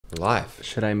Live.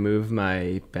 Should I move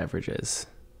my beverages?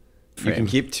 You can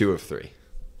keep 2 of 3.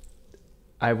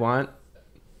 I want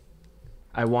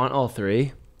all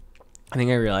 3. I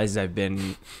think I realized I've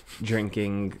been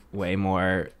drinking way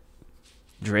more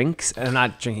drinks. And I'm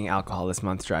not drinking alcohol this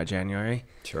month, dry January.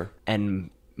 Sure. And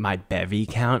my bevy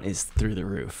count is through the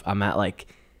roof. I'm at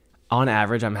on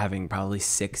average, I'm having probably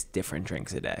 6 different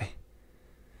drinks a day.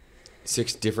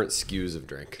 6 different SKUs of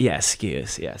drink. Yeah,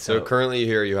 SKUs. Yeah. So currently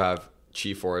here you have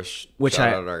Chi Forest, which shout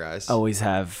I out our guys. always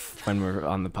have when we're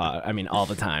on the pod. I mean, all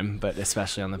the time, but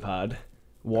especially on the pod.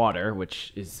 Water,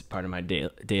 which is part of my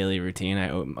daily routine.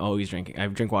 I'm always drinking. I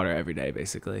drink water every day,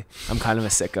 basically. I'm kind of a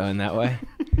sicko in that way.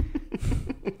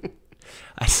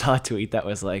 I saw a tweet that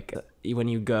was like, when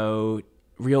you go,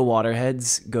 real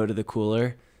waterheads go to the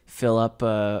cooler, fill up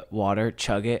water,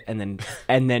 chug it, and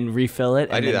then refill it,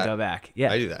 and then go back.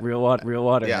 Yeah, I do that. Real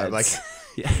water. Yeah, heads.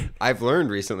 yeah. I've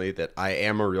learned recently that I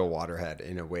am a real waterhead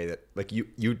in a way that, like,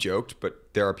 you joked,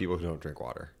 but there are people who don't drink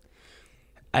water.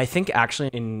 I think actually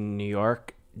in New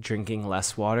York, drinking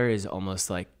less water is almost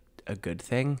like a good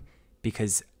thing,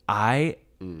 because it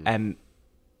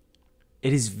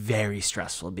is very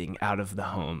stressful being out of the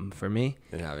home for me.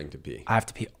 And having to pee. I have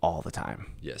to pee all the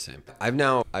time. Yeah, same.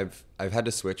 I've had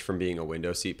to switch from being a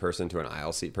window seat person to an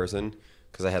aisle seat person,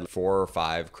 because I had 4 or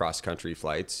 5 cross-country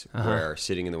flights where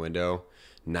sitting in the window,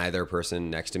 neither person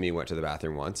next to me went to the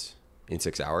bathroom once in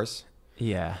 6 hours.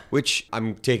 Yeah. Which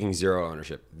I'm taking zero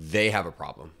ownership. They have a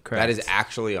problem. Correct. That is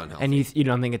actually unhealthy. And you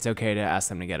don't think it's okay to ask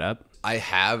them to get up? I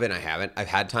have and I haven't. I've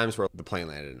had times where the plane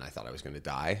landed and I thought I was going to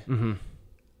die. Mm-hmm.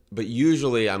 But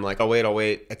usually I'm like, I'll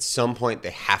wait. At some point they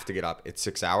have to get up. It's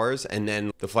 6 hours. And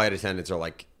then the flight attendants are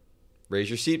like, raise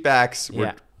your seat backs.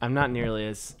 Yeah. I'm not nearly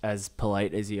as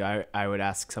polite as you. I would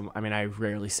ask I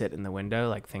rarely sit in the window.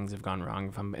 Like, things have gone wrong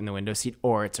if I'm in the window seat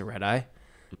or it's a red eye.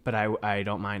 But I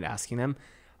don't mind asking them.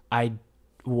 I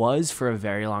was for a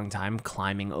very long time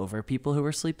climbing over people who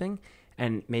were sleeping,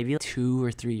 and maybe 2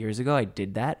 or 3 years ago I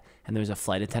did that, and there was a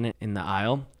flight attendant in the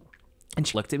aisle, and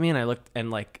she looked at me, and I looked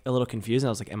and like a little confused, and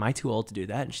I was like, am I too old to do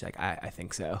that? And she's like, I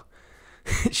think so.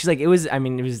 She's like, it was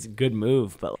a good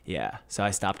move, but yeah, so I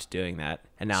stopped doing that.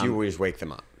 And now you always wake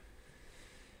them up.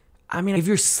 I mean, if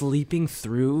you're sleeping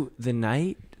through the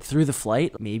night, through the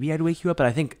flight, maybe I'd wake you up, but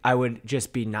I think I would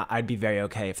just be I'd be very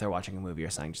okay if they're watching a movie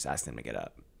or something, just ask them to get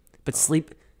up. But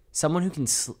sleep, someone who can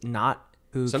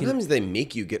Sometimes they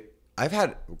make you get. I've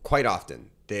had quite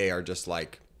often. They are just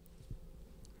like,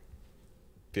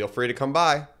 feel free to come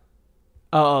by.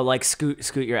 Oh, like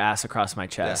scoot your ass across my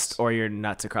chest, or your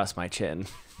nuts across my chin.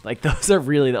 Like, those are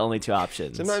really the only 2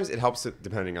 options. Sometimes it helps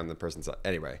depending on the person's.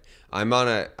 Anyway,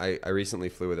 I recently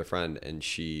flew with a friend, and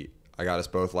I got us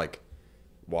both like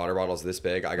water bottles this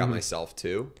big. I got myself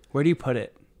 2. Where do you put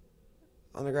it?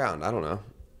 On the ground. I don't know.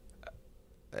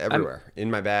 Everywhere.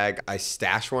 In my bag. I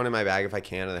stash one in my bag if I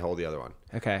can, and I hold the other one.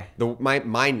 Okay.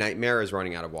 My nightmare is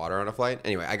running out of water on a flight.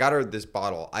 Anyway, I got her this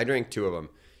bottle. I drank 2 of them.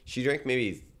 She drank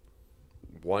maybe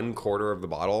 1/4 of the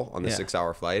bottle on the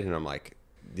 6-hour flight, and I'm like,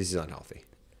 this is unhealthy.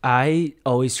 I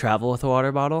always travel with a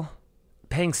water bottle.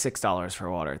 Paying $6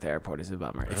 for water at the airport is a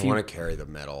bummer. I don't want to carry the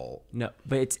metal. No,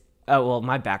 but it's... Oh, well,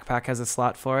 my backpack has a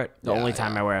slot for it. The only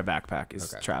time I wear a backpack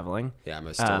is traveling. Yeah,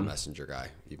 I'm still a messenger guy,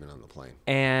 even on the plane.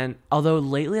 And although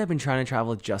lately I've been trying to travel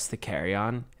with just the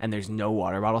carry-on, and there's no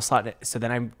water bottle slot, so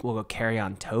then I will go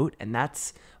carry-on tote, and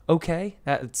that's okay.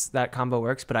 That combo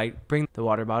works, but I bring the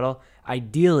water bottle.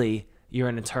 Ideally, you're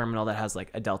in a terminal that has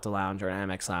like a Delta Lounge or an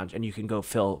Amex Lounge, and you can go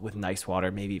fill with nice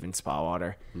water, maybe even spa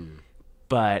water.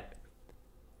 But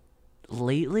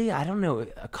lately, I don't know,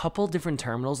 a couple different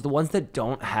terminals, the ones that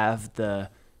don't have the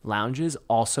lounges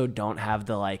also don't have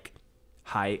the like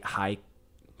high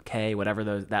K, whatever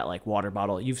that like water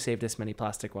bottle. You've saved us many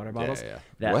plastic water bottles.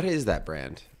 Yeah. What is that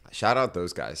brand? Shout out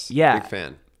those guys. Yeah. Big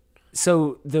fan.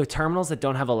 So the terminals that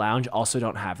don't have a lounge also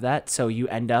don't have that. So you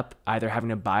end up either having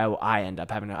to buy a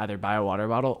water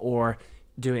bottle or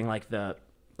doing like the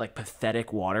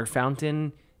pathetic water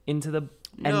fountain into the...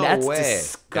 And no that's way.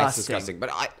 disgusting. That's disgusting.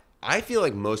 But I feel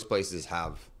like most places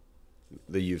have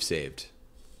the You've Saved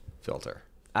filter.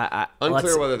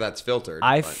 Unclear whether that's filtered.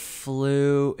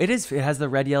 It has the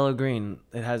red, yellow, green.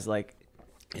 It has like...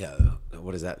 Yeah.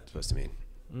 What is that supposed to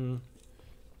mean?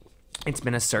 It's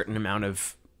been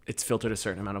it's filtered a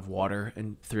certain amount of water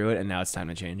and through it, and now it's time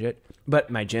to change it. But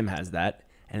my gym has that,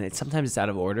 and sometimes it's out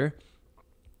of order.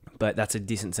 But that's a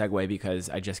decent segue because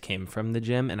I just came from the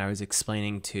gym, and I was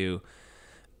explaining to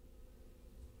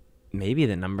maybe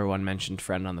the number 1 mentioned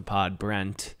friend on the pod,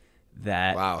 Brent,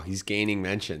 that... Wow, he's gaining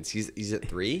mentions. He's at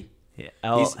 3? Yeah.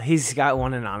 Oh, he's got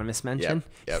 1 anonymous mention.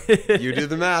 Yep. You do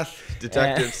the math,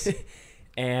 detectives.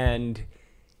 And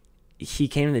he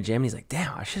came to the gym and he's like,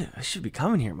 damn, I should be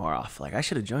coming here more often. Like I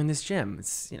should have joined this gym.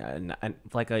 It's,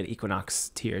 like an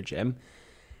Equinox tier gym.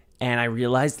 And I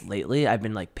realized lately I've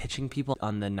been like pitching people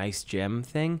on the nice gym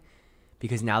thing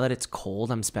because now that it's cold,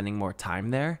 I'm spending more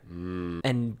time there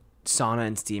and sauna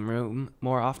and steam room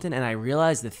more often. And I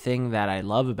realized the thing that I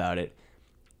love about it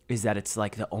is that it's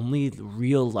like the only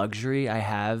real luxury I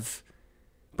have.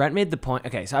 Brent made the point.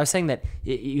 Okay, so I was saying that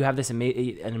you have this an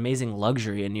amazing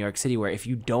luxury in New York City where if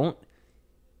you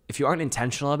aren't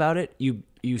intentional about it,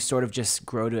 you sort of just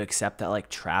grow to accept that like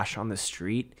trash on the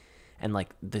street and like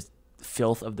the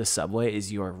filth of the subway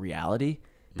is your reality,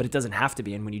 but it doesn't have to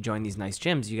be. And when you join these nice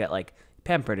gyms, you get like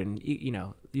pampered and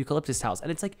eucalyptus towels,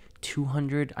 and it's like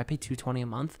 $200. I pay $220 a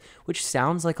month, which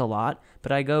sounds like a lot,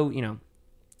 but I go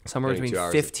somewhere between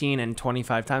 15 and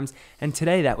 25 times. And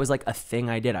today that was like a thing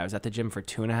I did. I was at the gym for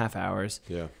 2.5 hours.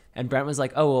 Yeah. And Brent was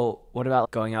like, oh, well, what about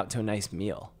going out to a nice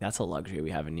meal? That's a luxury we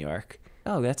have in New York.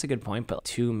 Oh, that's a good point. But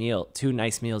two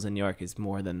nice meals in New York is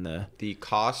more than the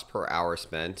cost per hour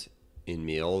spent in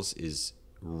meals is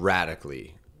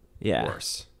radically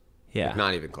worse. Yeah. Like,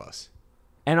 not even close.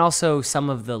 And also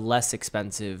some of the less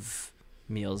expensive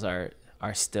meals are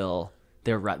still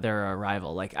they're a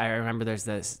rival. Like I remember there's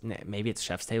this, maybe it's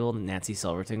Chef's Table, Nancy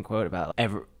Silverton quote about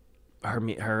her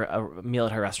meal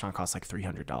at her restaurant costs like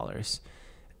 $300,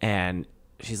 and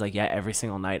she's like, yeah, every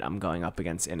single night I'm going up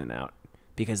against In-N-Out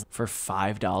because for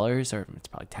 $5, or it's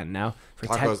probably 10 now, for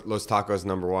Los Tacos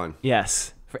 #1.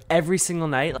 Yes. For every single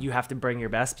night, you have to bring your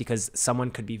best because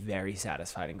someone could be very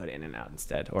satisfied and go to In-N-Out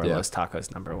instead, or Los Tacos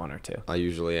 #1 or 2. I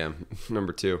usually am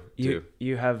 #2.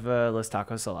 You have Los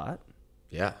Tacos a lot?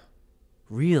 Yeah.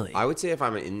 Really? I would say if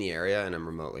I'm in the area and I'm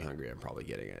remotely hungry, I'm probably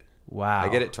getting it. Wow. I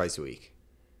get it twice a week.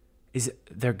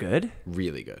 They're good?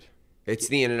 Really good. It's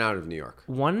the In-N-Out of New York.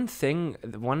 One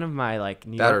of my like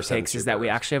New York takes is that we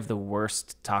actually have the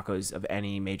worst tacos of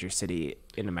any major city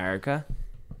in America.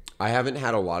 I haven't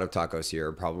had a lot of tacos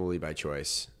here, probably by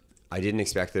choice. I didn't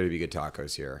expect there to be good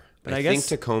tacos here. But I think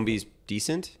Tacombe's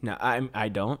decent. No, I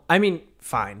don't. I mean,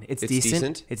 fine. It's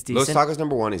decent. It's decent. Los Tacos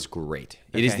 #1 is great.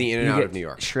 It is the In-N-Out of New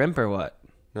York. Shrimp or what?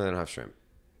 No, they don't have shrimp.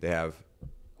 They have...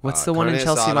 What's the one in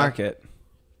Chelsea Market?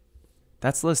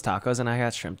 That's Los Tacos, and I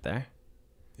got shrimp there.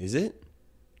 Is it?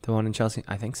 The one in Chelsea?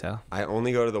 I think so. I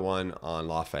only go to the one on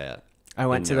Lafayette. I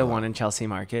went to the one in Chelsea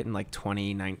Market in like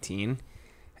 2019,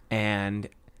 and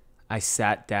I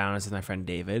sat down. I was with my friend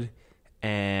David,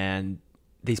 and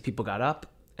these people got up,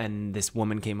 and this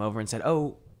woman came over and said,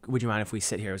 "Oh, would you mind if we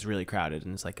sit here?" It was really crowded,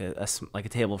 and it's like a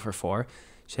table for 4.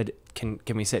 She said, "Can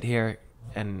we sit here?"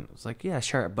 And I was like, "Yeah,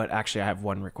 sure." But actually, I have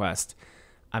one request.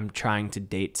 I'm trying to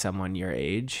date someone your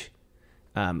age.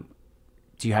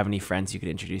 Do you have any friends you could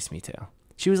introduce me to?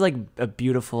 She was like a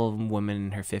beautiful woman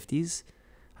in her 50s.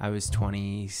 I was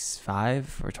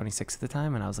 25 or 26 at the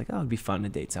time, and I was like, "Oh, it'd be fun to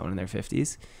date someone in their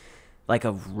 50s." Like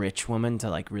a rich woman to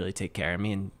like really take care of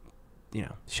me and,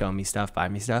 show me stuff, buy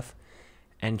me stuff.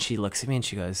 And she looks at me and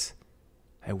she goes,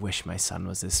 "I wish my son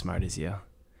was as smart as you."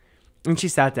 And she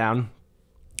sat down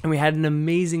and we had an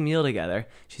amazing meal together.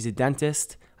 She's a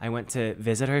dentist. I went to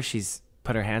visit her. She's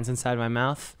put her hands inside my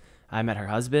mouth. I met her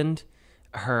husband,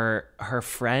 her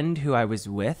friend who I was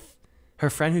with, her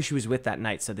friend who she was with that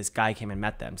night. So this guy came and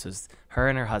met them. So it's her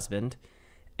and her husband.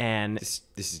 And this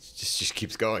just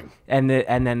keeps going. And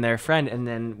then their friend, and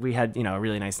then we had a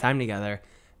really nice time together.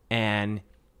 And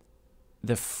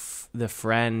the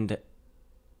friend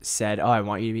said, "Oh, I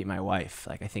want you to meet my wife.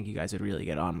 Like, I think you guys would really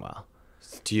get on well."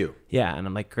 To you? Yeah, and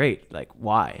I'm like, "Great. Like,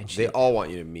 why?" And they all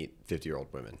want you to meet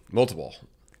 50-year-old women, multiple.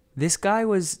 This guy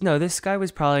was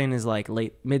probably in his like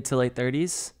mid to late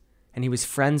 30s, and he was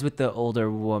friends with the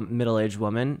older middle-aged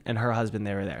woman and her husband.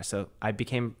 They were there, so I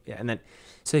became, and then.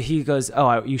 So he goes,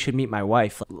 "Oh, you should meet my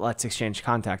wife. Let's exchange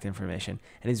contact information."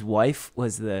 And his wife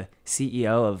was the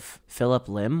CEO of Philip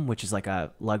Lim, which is like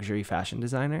a luxury fashion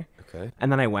designer. Okay.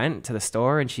 And then I went to the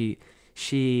store, and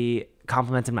she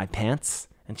complimented my pants,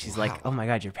 and she's like, "Oh my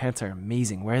God, your pants are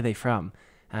amazing. Where are they from?"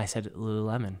 And I said,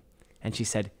 "Lululemon." And she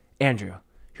said, "Andrew,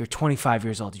 you're 25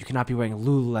 years old. You cannot be wearing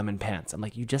Lululemon pants." I'm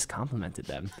like, "You just complimented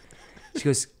them." She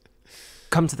goes,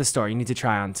 "Come to the store. You need to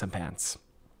try on some pants."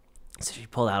 So she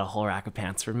pulled out a whole rack of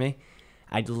pants for me.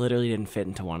 I literally didn't fit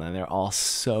into one of them. They're all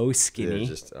so skinny.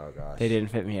 Oh gosh. They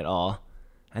didn't fit me at all.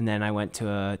 And then I went to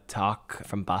a talk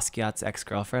from Basquiat's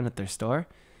ex-girlfriend at their store,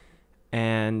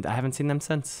 and I haven't seen them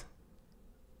since.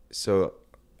 So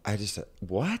I just,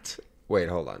 what? Wait,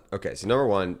 hold on. Okay, so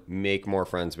 #1, make more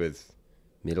friends with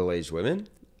middle-aged women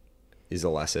is a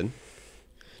lesson.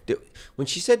 When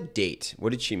she said date, what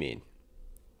did she mean?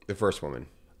 The first woman.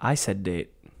 I said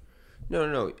date.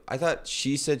 No. I thought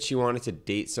she said she wanted to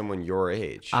date someone your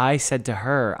age. I said to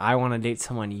her, I want to date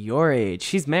someone your age.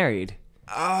 She's married.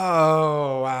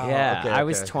 Oh, wow. Yeah, Okay, I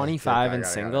was okay, 25 okay, and got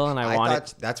it. single, and I wanted.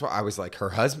 thought that's why I was like, her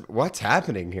husband. What's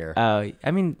happening here?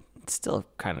 I mean, it's still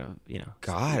kind of,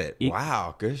 Got it.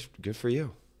 Wow. Good for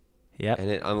you. Yep. And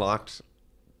it unlocked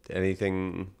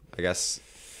anything, I guess,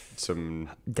 some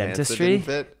Dentistry? pants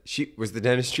that didn't fit. Was the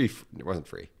dentistry, it wasn't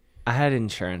free. I had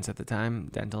insurance at the time,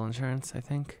 dental insurance, I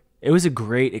think. It was a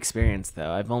great experience,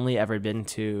 though. I've only ever been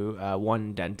to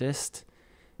one dentist,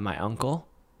 my uncle,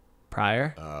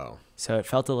 prior. Oh. So it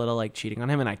felt a little like cheating on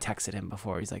him, and I texted him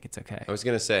before. He's like, it's okay. I was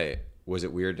going to say, was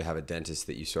it weird to have a dentist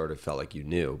that you sort of felt like you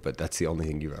knew, but that's the only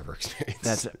thing you've ever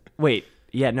experienced?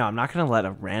 I'm not going to let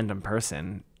a random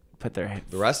person put their...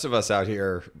 The rest of us out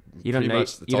here, You don't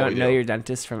know your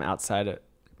dentist from outside of...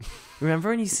 Remember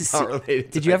when you used to see...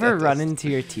 Did you ever run into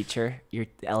your teacher, your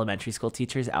elementary school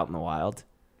teachers out in the wild?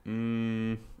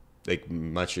 Like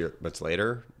much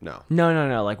later? No.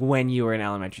 No. Like when you were in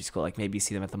elementary school, like maybe you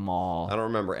see them at the mall. I don't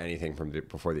remember anything from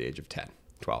before the age of 10,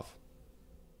 12.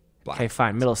 Black. Okay,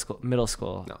 fine. Middle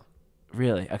school. No.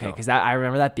 Really? Okay, because I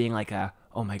remember that being like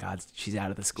oh my God, she's out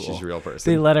of the school. She's a real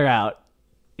person. They let her out.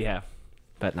 Yeah,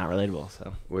 but not relatable.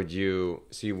 So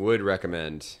you would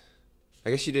recommend,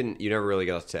 I guess you never really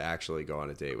got to actually go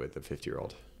on a date with a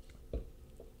 50-year-old.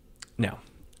 No.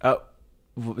 Oh,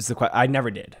 what was the question? I never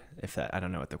did. I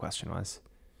don't know what the question was.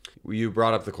 You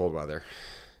brought up the cold weather.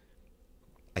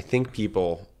 I think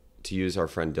people, to use our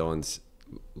friend Dylan's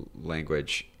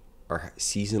language, are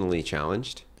seasonally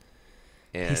challenged.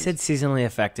 And he said seasonally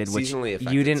affected, which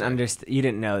you didn't understand. You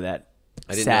didn't know that.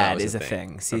 SAD is a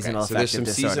thing. Seasonal affective disorder.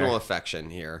 So there's some seasonal affection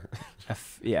here.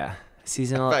 Yeah,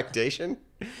 seasonal affectation.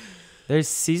 There's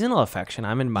seasonal affection.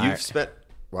 I'm admiring. You've spent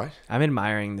what? I'm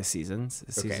admiring the seasons.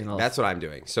 Okay, that's what I'm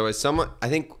doing. So as someone, I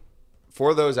think,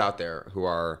 for those out there who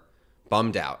are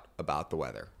bummed out about the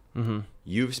weather,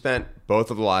 you've spent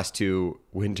both of the last 2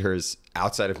 winters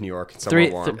outside of New York and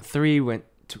somewhere warm.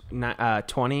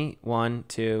 21,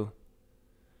 2,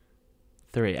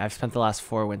 3. I've spent the last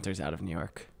 4 winters out of New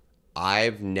York.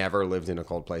 I've never lived in a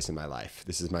cold place in my life.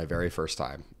 This is my very first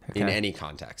time in any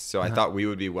context. So I thought we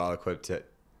would be well equipped to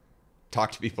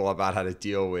talk to people about how to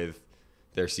deal with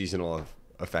their seasonal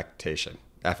affectation.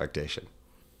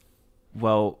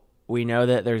 Well, we know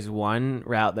that there's one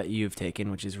route that you've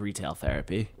taken, which is retail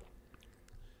therapy.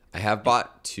 I have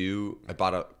bought 2. I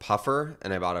bought a puffer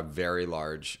and I bought a very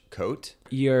large coat.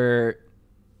 Your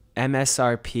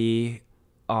MSRP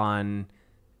on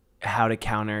how to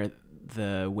counter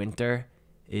the winter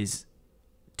is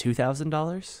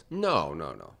 $2,000?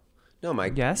 No,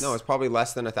 Mike. Yes? No, it's probably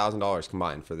less than $1,000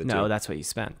 combined for the 2. No, that's what you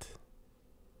spent.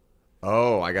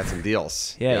 Oh, I got some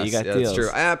deals. Yeah, you got deals. That's true.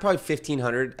 I had probably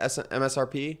 $1,500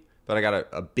 MSRP, but I got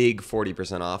a big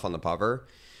 40% off on the puffer.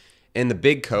 And the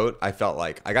big coat, I felt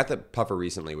like I got the puffer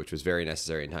recently, which was very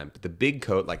necessary in time. But the big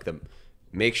coat, like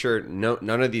make sure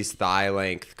none of these thigh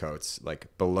length coats,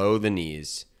 like below the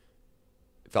knees,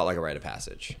 felt like a rite of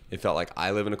passage. It felt like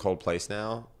I live in a cold place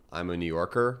now. I'm a New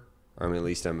Yorker, or at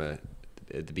least I'm at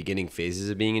the beginning phases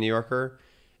of being a New Yorker,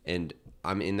 and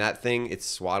I'm in that thing. It's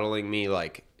swaddling me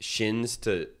like shins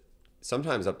to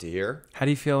sometimes up to here. How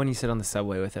do you feel when you sit on the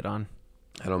subway with it on?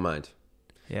 I don't mind.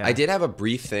 Yeah. I did have a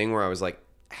brief thing where I was like,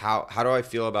 how do I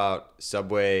feel about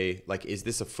subway? Like, is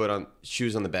this a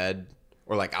shoes on the bed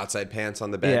or like outside pants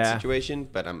on the bed situation?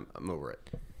 But I'm over it.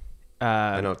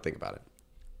 I don't think about it.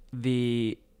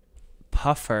 The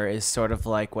puffer is sort of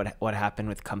like what happened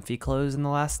with comfy clothes in the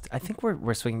last. I think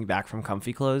we're swinging back from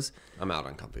comfy clothes. I'm out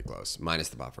on comfy clothes minus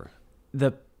the puffer.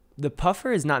 The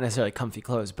puffer is not necessarily comfy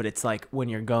clothes, but it's like when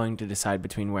you're going to decide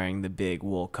between wearing the big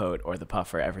wool coat or the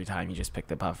puffer, every time you just pick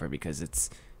the puffer because it's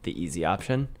the easy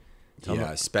option.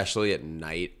 Yeah, especially at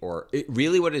night. Or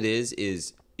really what it is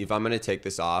if I'm going to take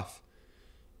this off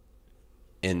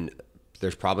and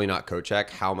there's probably not coat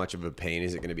check, how much of a pain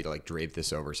is it going to be to like drape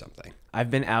this over something? I've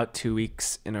been out 2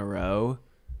 weeks in a row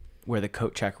where the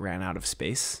coat check ran out of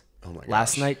space. Oh my gosh.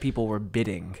 Last night people were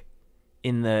bidding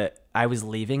I was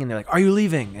leaving and they're like, "Are you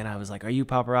leaving?" And I was like, "Are you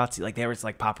paparazzi?" Like they were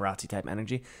like paparazzi type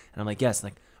energy. And I'm like, "Yes."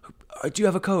 And like, "Do you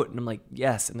have a coat?" And I'm like,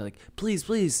 "Yes." And they're like, "Please."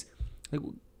 Like,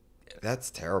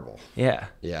 that's terrible. Yeah.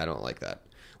 Yeah, I don't like that.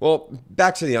 Well,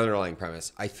 back to the underlying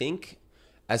premise. I think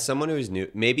as someone who is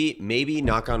new, maybe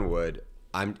knock on wood,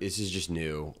 this is just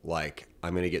new. Like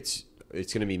it's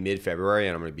going to be mid-February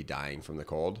and I'm going to be dying from the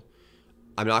cold.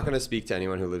 I'm not going to speak to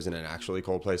anyone who lives in an actually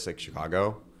cold place like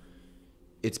Chicago.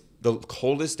 It's the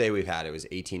coldest day we've had. It was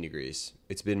 18 degrees.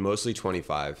 It's been mostly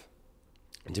 25.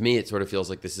 And to me, it sort of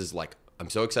feels like this is like, I'm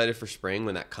so excited for spring.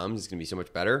 When that comes, it's going to be so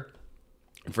much better.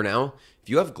 And for now, if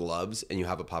you have gloves and you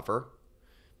have a puffer,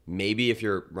 maybe if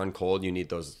you're run cold, you need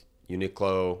those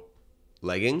Uniqlo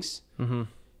leggings. Mm-hmm.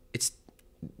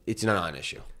 It's not an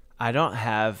issue. I don't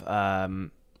have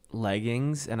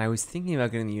leggings, and I was thinking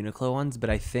about getting the Uniqlo ones, but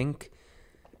I think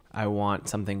I want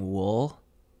something wool.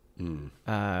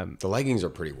 The leggings are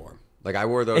pretty warm. Like I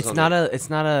wore those.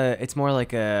 It's more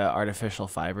like a artificial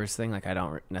fibers thing. Like I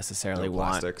don't necessarily want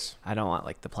plastics. I don't want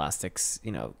like the plastics,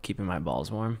 keeping my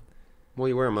balls warm. Well,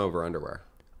 you wear them over underwear.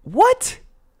 What?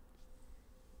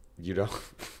 You don't.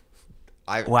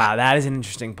 Wow, that is an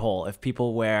interesting poll. If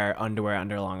people wear underwear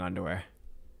under long underwear.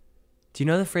 Do you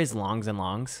know the phrase longs and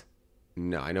longs?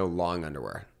 No, I know long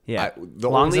underwear. Yeah.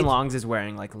 Longs and longs is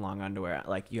wearing like long underwear.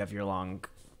 Like you have your long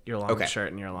shirt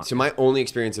and your long. So my only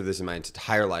experience of this in my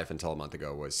entire life until a month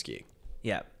ago was skiing.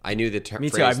 Yeah. I knew the term. Me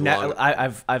too.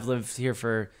 I've lived here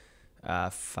for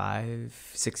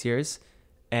 5-6 years,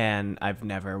 and I've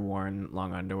never worn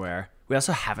long underwear. We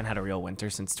also haven't had a real winter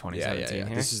since 2017 yeah.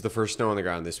 here. This is the first snow on the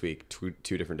ground this week,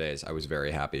 two different days. I was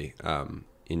very happy.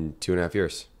 In 2.5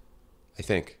 years, I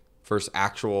think. First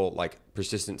actual like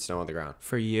persistent snow on the ground.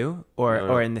 For you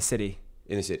or in the city?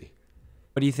 In the city.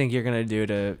 What do you think you're gonna do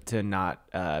to not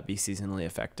be seasonally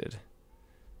affected?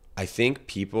 I think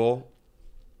people.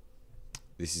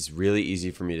 This is really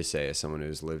easy for me to say as someone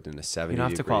who's lived in a 70 You don't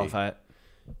have to qualify it.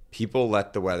 People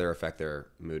let the weather affect their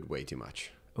mood way too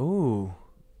much. Ooh.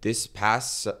 This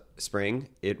past spring,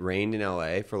 it rained in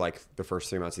LA for like the first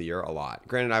 3 months of the year a lot.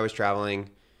 Granted, I was traveling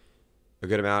a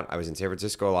good amount. I was in San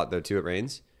Francisco a lot though too. It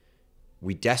rains.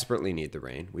 We desperately need the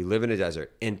rain. We live in a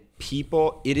desert. And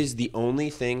it is the only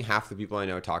thing half the people I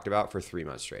know talked about for 3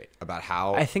 months straight. About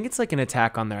how... I think it's like an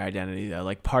attack on their identity, though.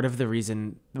 Like part of the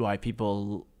reason why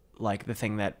people... Like the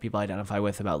thing that people identify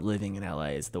with about living in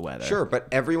LA is the weather. Sure, but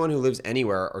everyone who lives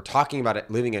anywhere or talking about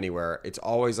it living anywhere, it's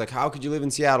always like, how could you live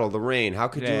in Seattle? The rain. How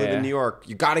could you live in New York?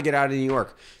 You got to get out of New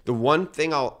York. The one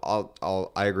thing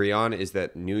I agree on is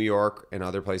that New York and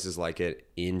other places like it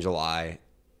in July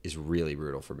is really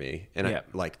brutal for me. And I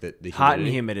like the humidity. Hot and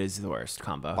humid is the worst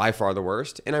combo. By far the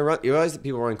worst. And I realize that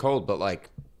people run cold, but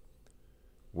like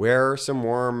wear some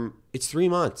warm. It's 3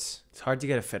 months. It's hard to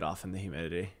get a fit off in the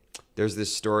humidity. There's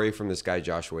this story from this guy,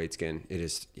 Josh Waitskin.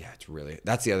 It's really,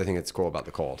 that's the other thing that's cool about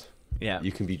the cold. Yeah.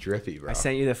 You can be drippy, bro. I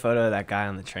sent you the photo of that guy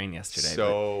on the train yesterday.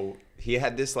 So he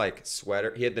had this like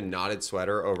sweater. He had the knotted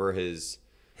sweater over his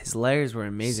layers were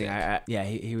amazing.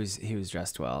 He was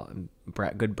dressed well.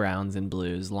 Good browns and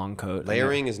blues, long coat.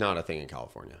 Layering is not a thing in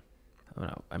California. Oh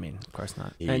no, I mean, of course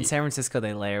not. In San Francisco,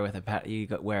 they layer with you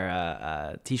wear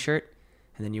a t-shirt,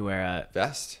 and then you wear a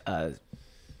vest.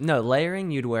 No,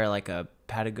 layering. You'd wear like a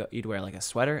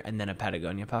sweater and then a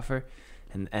Patagonia puffer,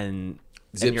 and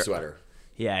zip sweater.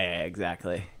 Yeah,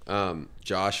 exactly.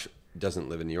 Josh doesn't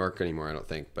live in New York anymore, I don't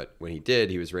think. But when he did,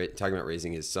 he was talking about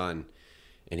raising his son,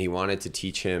 and he wanted to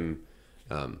teach him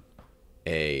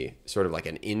a sort of like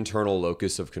an internal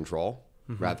locus of control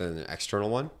rather than an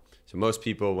external one. So most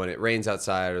people, when it rains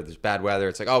outside or there's bad weather,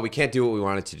 it's like, oh, we can't do what we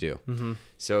wanted to do. Mm-hmm.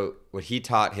 So what he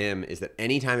taught him is that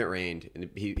anytime it rained, and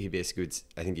he basically would,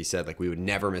 I think he said, like, we would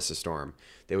never miss a storm.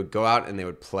 They would go out and they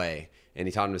would play. And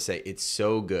he taught him to say, it's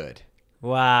so good.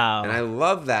 Wow. And I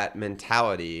love that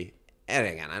mentality. And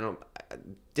again,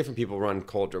 different people run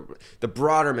cold. The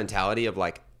broader mentality of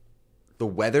like, the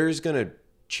weather's going to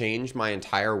change my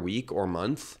entire week or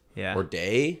month or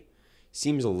day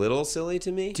seems a little silly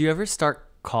to me. Do you ever start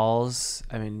calls?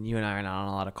 I mean, you and I are not on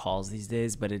a lot of calls these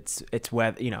days, but it's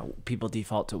weather. People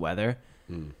default to weather.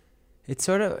 It's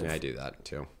sort of I do that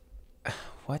too.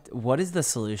 What is the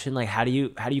solution? Like, how do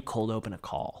you cold open a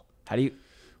call? How do you?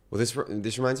 Well, this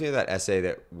reminds me of that essay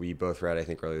that we both read, I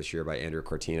think, earlier this year by Andrew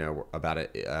Cortina about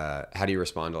it. How do you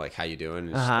respond to like how you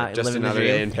doing? Just another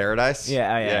day in paradise.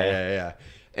 Yeah.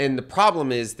 And the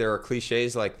problem is there are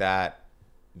cliches like that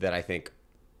I think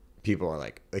people are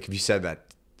like if you said that.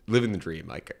 Living the dream,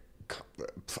 like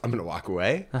I'm gonna walk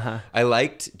away. I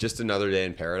liked Just Another Day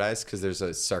in Paradise because there's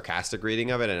a sarcastic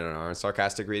reading of it and an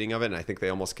unsarcastic reading of it, and I think they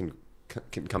almost can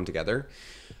come together.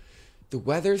 The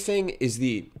weather thing is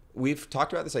we've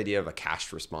talked about this idea of a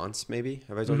cached response. Maybe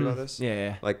have I told you about this?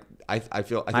 Yeah. Like I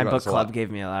think my about book this a club lot. gave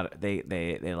me a lot.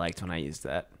 They liked when I used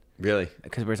that. Really?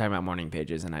 Because we were talking about morning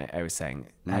pages, and I was saying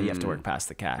how you have to work past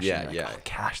the cache. Yeah. Oh,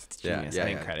 cache, that's genius. I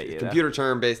didn't credit you. Computer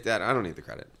term based that I don't need the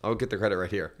credit. I'll get the credit right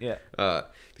here. Yeah. The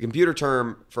computer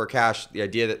term for a cache, the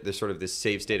idea that there's sort of this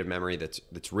save state of memory that's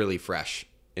really fresh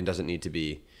and doesn't need to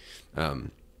be, you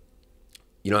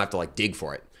don't have to like dig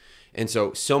for it. And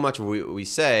so much of what we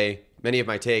say, many of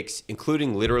my takes,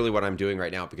 including literally what I'm doing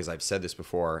right now, because I've said this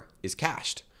before, is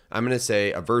cached. I'm going to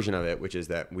say a version of it, which is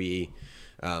that we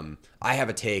I have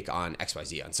a take on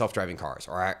XYZ, on self-driving cars.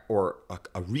 Or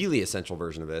a really essential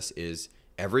version of this is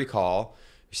every call,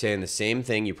 you're saying the same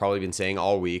thing you've probably been saying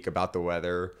all week about the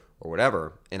weather or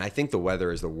whatever. And I think the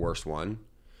weather is the worst one.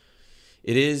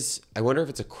 It is. I wonder if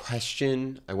it's a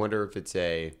question. I wonder if it's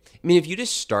if you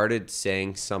just started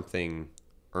saying something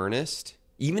earnest,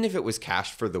 even if it was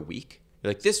cached for the week,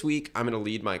 like this week, I'm going to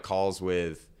lead my calls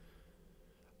with,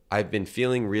 I've been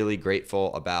feeling really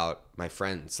grateful about my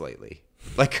friends lately.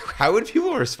 Like, how would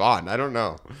people respond? I don't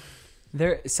know.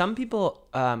 Some people,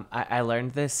 I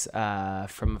learned this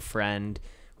from a friend,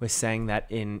 was saying that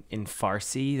in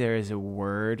Farsi, there is a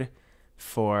word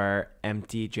for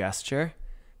empty gesture,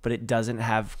 but it doesn't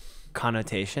have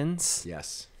connotations.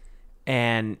 Yes.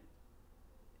 And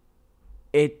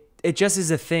it just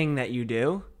is a thing that you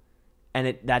do,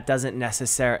 and that doesn't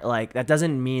necessarily, that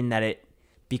doesn't mean that it,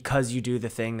 because you do the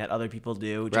thing that other people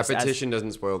do. Repetition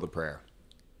doesn't spoil the prayer.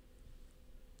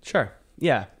 Sure.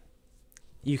 Yeah.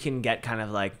 You can get kind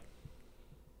of like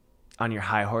on your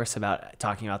high horse about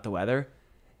talking about the weather.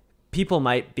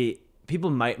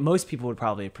 Most people would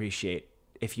probably appreciate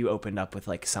if you opened up with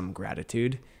like some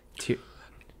gratitude to.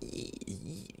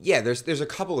 Yeah, there's a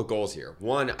couple of goals here.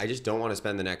 One, I just don't want to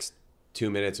spend the next 2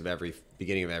 minutes of every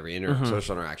beginning of every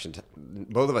social interaction.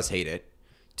 Both of us hate it.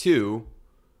 Two,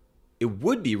 it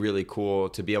would be really cool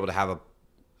to be able to have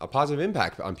a positive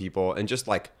impact on people, and just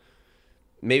like,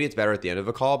 maybe it's better at the end of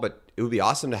a call, but it would be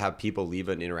awesome to have people leave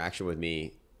an interaction with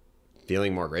me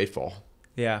feeling more grateful.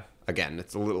 Yeah. Again,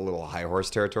 it's a little high horse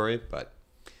territory, but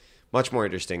much more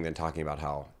interesting than talking about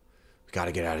how we got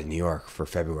to get out of New York for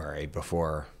February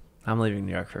before. I'm leaving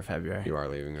New York for February. You are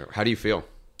leaving. How do you feel?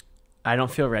 I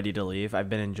don't feel ready to leave. I've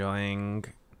been enjoying.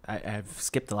 I've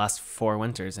skipped the last 4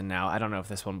 winters, and now I don't know if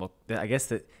this one will. I guess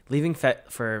that leaving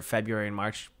for February and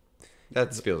March.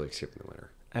 That feels like skipping the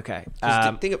winter. Okay.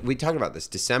 We talked about this.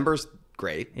 December's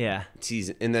great. Yeah.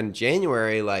 Season, and then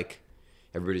January, like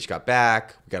everybody just got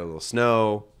back. We got a little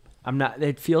snow.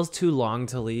 It feels too long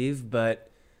to leave, but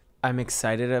I'm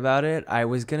excited about it. I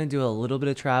was gonna do a little bit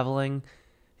of traveling.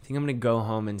 I think I'm going to go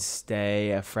home and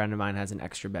stay. A friend of mine has an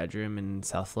extra bedroom in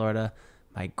South Florida.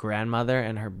 My grandmother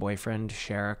and her boyfriend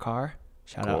share a car.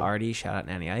 Shout out Artie. Shout out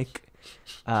Nanny Ike.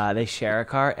 They share a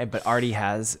car, but Artie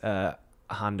has a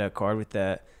Honda Accord with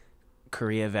the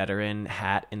Korea veteran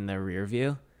hat in the rear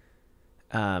view.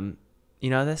 You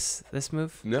know this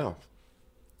move? No.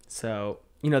 So,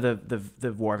 you know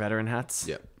the war veteran hats?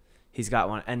 Yep. He's got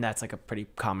one, and that's like a pretty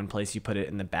common place. You put it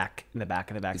in the back of the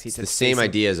back seat. It's the same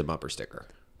idea as a bumper sticker.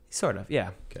 Sort of,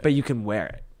 yeah. Okay. But you can wear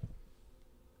it.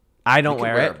 I don't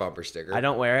wear it. A bumper sticker. I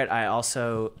don't wear it. I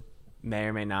also may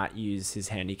or may not use his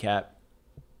handicap.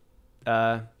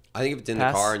 I think if it's in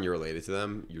pass. the car and you're related to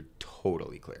them, you're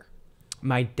totally clear.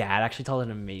 My dad actually told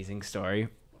an amazing story.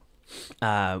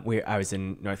 I was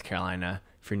in North Carolina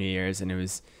for New Year's, and it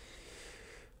was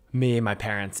me, my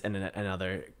parents, and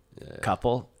another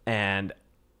couple, and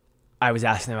I was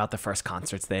asking them about the first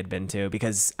concerts they had been to,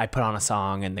 because I put on a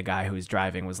song, and the guy who was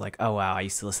driving was like, "Oh wow, I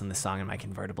used to listen to this song in my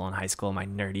convertible in high school." My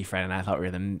nerdy friend and I thought we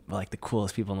were the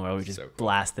coolest people in the world. We just so cool.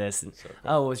 Blast this. And, so cool.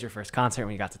 "Oh, what was your first concert?"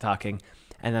 And we got to talking,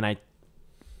 and then I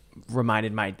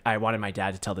wanted my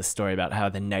dad to tell this story about how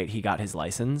the night he got his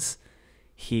license,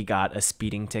 he got a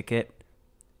speeding ticket.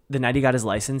 The night he got his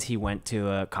license, he went to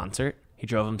a concert. He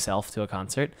drove himself to a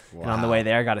concert, wow. And on the way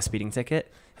there, got a speeding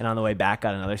ticket. And on the way back,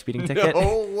 got another speeding ticket.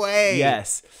 No way.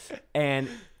 Yes. And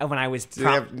when I was... They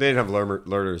didn't have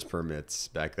learner's permits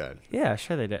back then. Yeah,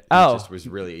 sure they did. He just was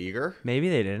really eager? Maybe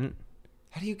they didn't.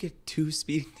 How do you get 2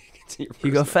 speeding tickets in your first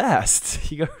You go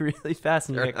fast. You go really fast.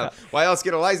 And why else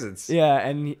get a license? Yeah,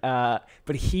 and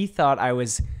but he thought I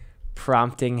was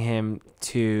prompting him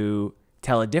to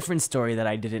tell a different story that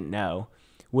I didn't know,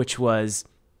 which was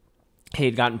he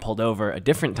had gotten pulled over a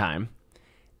different time.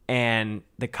 And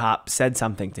the cop said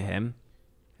something to him,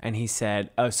 and he said,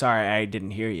 "Oh, sorry, I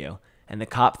didn't hear you." And the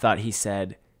cop thought he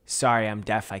said, "Sorry, I'm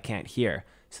deaf, I can't hear."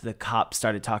 So the cop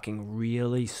started talking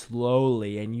really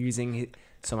slowly and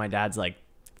so my dad's like,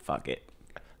 "Fuck it,"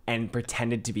 and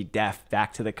pretended to be deaf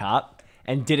back to the cop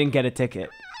and didn't get a ticket.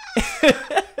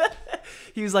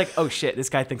 He was like, "Oh shit, this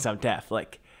guy thinks I'm deaf."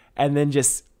 And then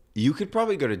just... You could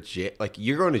probably go to jail.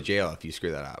 You're going to jail if you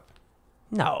screw that up.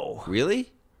 No.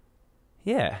 Really?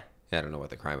 Yeah. I don't know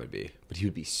what the crime would be, but he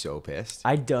would be so pissed.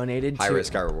 I donated high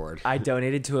risk, high reward. I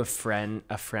donated to a friend.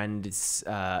 A friend is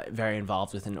very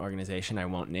involved with an organization. I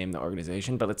won't name the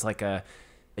organization, but it's like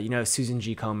Susan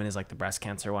G. Komen is like the breast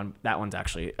cancer one. That one's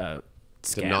actually a scam.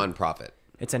 It's a nonprofit.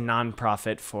 It's a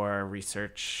nonprofit for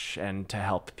research and to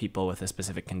help people with a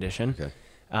specific condition. Okay.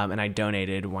 And I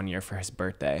donated one year for his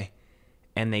birthday,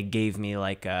 and they gave me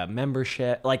like a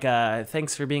membership, like a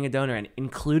thanks for being a donor, and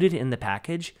included in the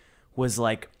package was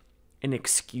like an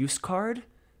excuse card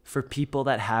for people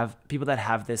that have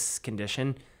this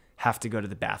condition have to go to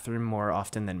the bathroom more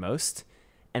often than most.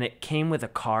 And it came with a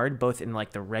card, both in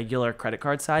like the regular credit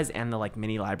card size and the like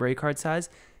mini library card size,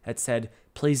 that said,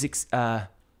 please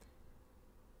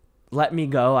let me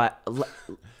go.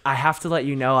 I have to let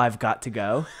you know I've got to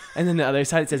go. And then the other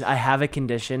side, it says, I have a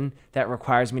condition that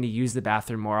requires me to use the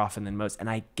bathroom more often than most. And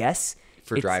I guess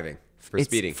for driving, for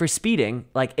speeding. For speeding,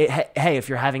 like, hey, if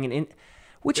you're having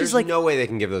which There's is like no way they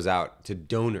can give those out to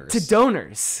donors.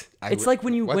 It's like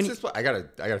when you I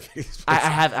gotta figure this. I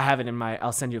have it in my.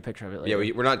 I'll send you a picture of it later.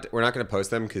 Yeah, we're not gonna post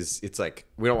them because it's like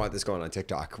we don't want this going on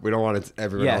TikTok. We don't want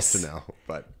everyone else to know.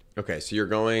 But okay, so you're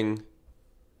going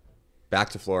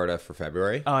back to Florida for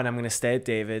February. Oh, and I'm gonna stay at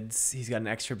David's. He's got an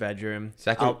extra bedroom.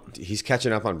 He's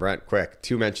catching up on Brent quick.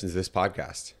 2 mentions this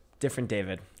podcast. Different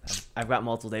David. I've got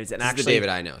multiple Davids, and this actually is the David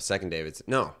I know. Second David's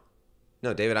no,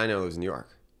 David I know lives in New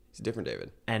York. He's a different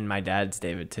David. And my dad's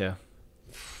David, too.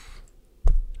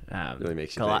 Really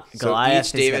makes you think. Goliath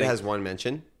so each David has 1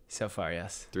 mention? So far,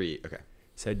 yes. 3, okay.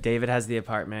 So David has the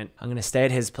apartment. I'm going to stay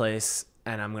at his place,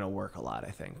 and I'm going to work a lot,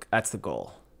 I think. That's the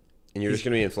goal. And you're just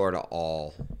going to be in Florida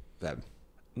all Feb?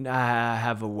 I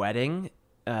have a wedding,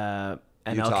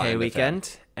 MLK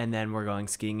weekend, and then we're going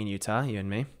skiing in Utah, you and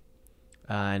me,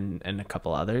 and a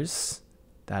couple others.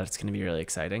 That's going to be really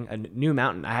exciting. A new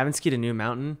mountain. I haven't skied a new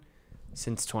mountain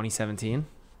since 2017.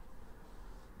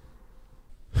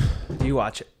 Do you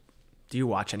watch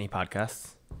any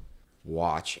podcasts?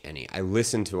 Watch any. I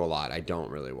listen to a lot. I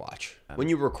don't really watch. When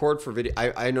you record for video,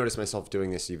 I noticed myself doing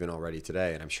this even already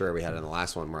today, and I'm sure we had it in the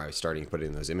last one where I was starting to put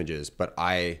in those images, but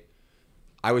I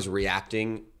was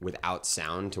reacting without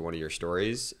sound to one of your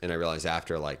stories, and I realized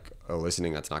after like,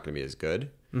 listening, that's not going to be as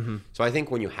good. Mm-hmm. So I think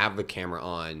when you have the camera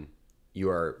on, you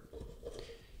are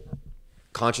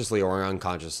consciously or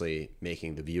unconsciously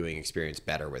making the viewing experience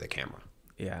better with a camera.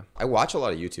 Yeah. I watch a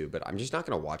lot of YouTube, but I'm just not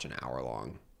going to watch an hour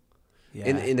long. Yeah.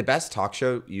 In the best talk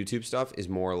show YouTube stuff is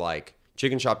more like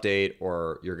Chicken Shop Date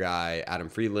or your guy, Adam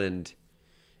Friedland.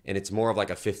 And it's more of like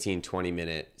a 15, 20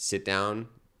 minute sit down,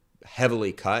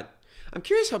 heavily cut. I'm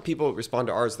curious how people respond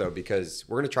to ours though, because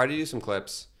we're going to try to do some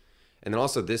clips. And then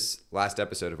also this last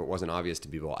episode, if it wasn't obvious to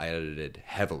people, I edited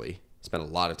heavily. Spent a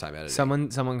lot of time editing.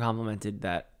 Someone complimented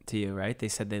that to you, right? They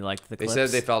said they liked the clips. They said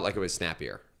they felt like it was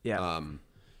snappier. Yeah.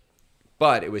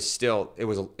 But it was still, it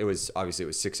was obviously it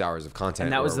was 6 hours of content.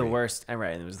 And that was the worst.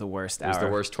 Right. It was the worst hour. It was the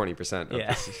worst 20%.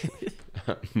 Yeah.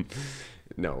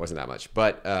 No, it wasn't that much.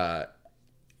 But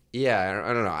yeah,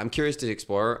 I don't know. I'm curious to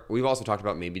explore. We've also talked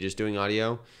about maybe just doing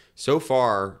audio. So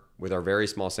far, with our very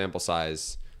small sample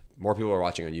size, more people are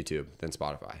watching on YouTube than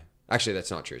Spotify. Actually,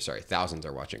 that's not true. Sorry. Thousands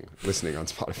are listening on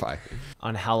Spotify.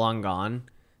 On How Long Gone,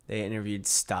 they interviewed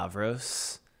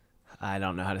Stavros. I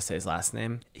don't know how to say his last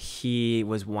name. He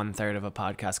was 1/3 of a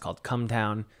podcast called Come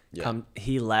Town. Yeah.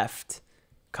 He left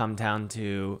Come Town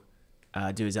to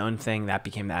do his own thing. That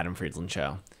became the Adam Friedland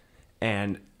Show.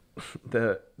 And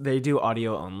they do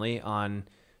audio only on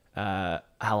How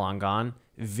Long Gone.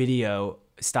 Video,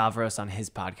 Stavros on his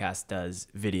podcast does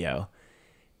video.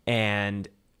 And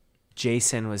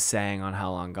Jason was saying on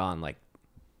How Long Gone, like,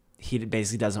 he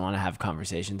basically doesn't want to have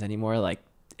conversations anymore, like,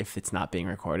 if it's not being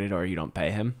recorded or you don't pay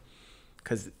him,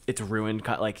 because it's ruined.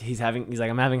 Like, he's like,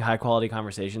 I'm having high quality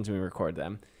conversations when we record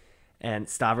them. And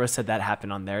Stavros said that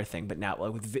happened on their thing, but now,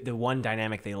 like, with the one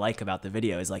dynamic they like about the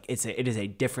video is like it is a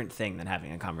different thing than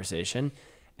having a conversation,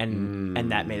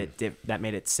 and that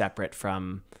made it separate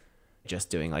from just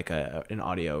doing like an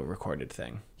audio recorded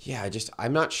thing. Yeah,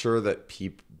 I'm not sure that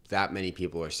that many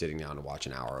people are sitting down to watch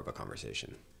an hour of a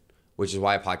conversation, which is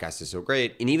why a podcast is so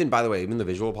great. And even, by the way, even the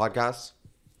visual podcasts,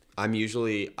 I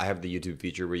have the YouTube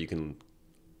feature where you can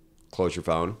close your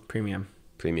phone. Premium,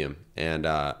 and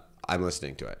I'm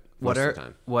listening to it.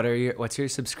 What's your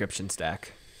subscription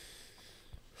stack?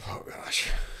 Oh gosh.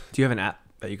 Do you have an app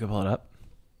that you could pull it up?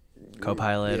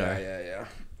 Copilot?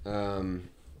 Yeah.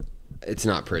 It's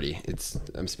not pretty.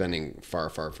 I'm spending far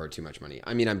too much money.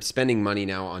 I mean, I'm spending money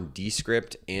now on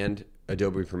Descript and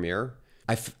Adobe Premiere.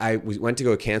 I went to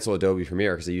go cancel Adobe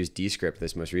Premiere because I used Descript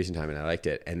this most recent time and I liked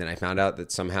it. And then I found out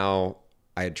that somehow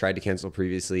I had tried to cancel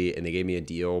previously and they gave me a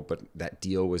deal, but that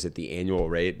deal was at the annual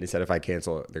rate. And they said if I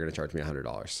cancel, they're going to charge me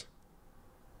 $100.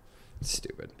 It's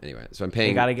stupid. Anyway, so I'm paying.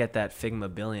 You got to get that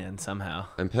Figma billion somehow.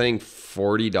 I'm paying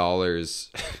 $40.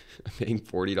 I'm paying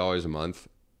 $40 a month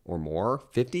or more,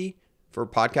 $50 for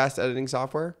podcast editing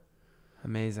software.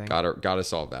 Amazing. Gotta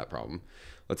solve that problem.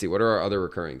 Let's see. What are our other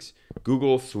recurrings?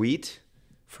 Google Suite.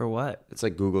 For what? It's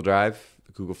like Google Drive,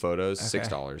 Google Photos, okay.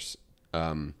 $6.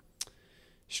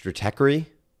 Stratechery.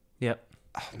 Yep.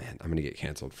 Oh man, I'm gonna get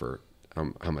canceled for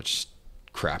how much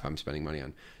crap I'm spending money on.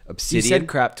 You Obsidian. said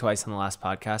crap twice on the last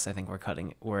podcast. I think we're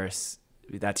cutting worse.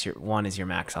 That's your one is your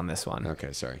max on this one.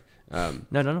 Okay, sorry. No,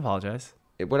 don't apologize.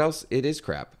 What else? It is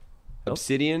crap. Oh.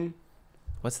 Obsidian.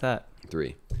 What's that?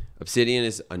 3. Obsidian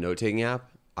is a note-taking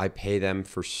app. I pay them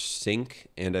for sync,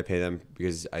 and I pay them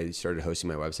because I started hosting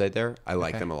my website there. I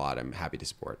like them a lot. I'm happy to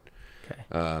support.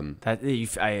 Okay.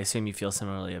 I assume you feel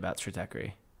similarly about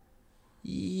Stratechery.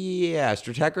 Yeah,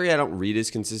 Stratechery I don't read as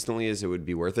consistently as it would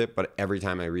be worth it, but every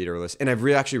time I read or listen, and I've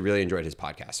actually really enjoyed his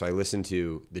podcast. So I listened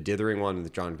to the Dithering one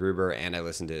with John Gruber, and I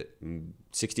listened to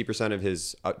 60% of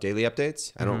his daily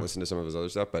updates. I don't listen to some of his other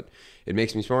stuff, but it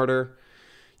makes me smarter.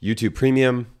 YouTube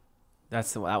Premium. That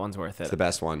one's worth it. It's the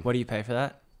best one. What do you pay for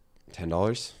that?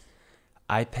 $10.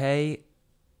 I pay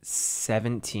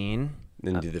 $17.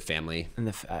 Then do the family. And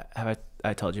have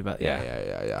I told you about?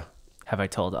 Yeah. Have I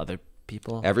told other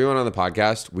people? Everyone on the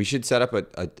podcast, we should set up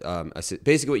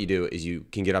basically what you do is you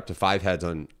can get up to 5 heads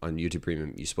on YouTube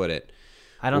Premium. You split it.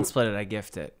 I don't split it. I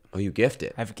gift it. Oh, you gift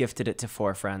it. I've gifted it to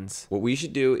 4 friends. What we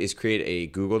should do is create a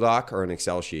Google Doc or an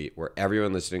Excel sheet where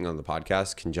everyone listening on the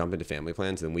podcast can jump into family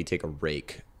plans, and we take a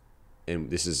rake. And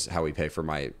this is how we pay for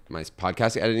my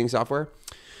podcast editing software.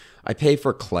 I pay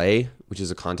for Clay, which is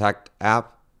a contact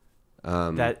app.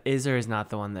 That is or is not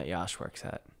the one that Yash works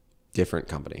at. Different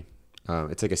company.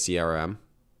 It's like a CRM,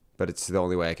 but it's the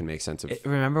only way I can make sense of.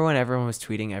 Remember when everyone was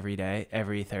tweeting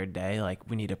every third day, like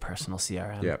we need a personal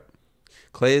CRM? Yep.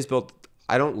 Clay is built.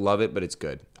 I don't love it, but it's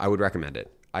good. I would recommend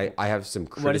it. I have some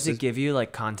criticism. What does it give you,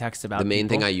 like context about the main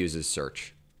people? thing I use is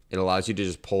search. It allows you to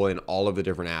just pull in all of the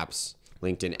different apps,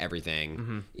 LinkedIn,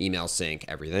 everything, email sync,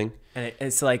 everything. And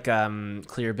it's like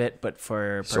Clearbit, but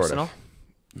for personal? Sort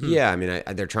of. Yeah, I mean,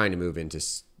 they're trying to move into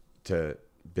to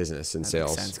business and That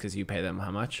sales. makes sense because you pay them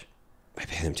how much? I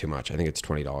pay them too much. I think it's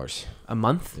 $20 a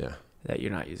month. Yeah. That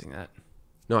you're not using that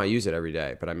No, I use it every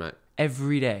day, but I'm not.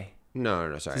 every day.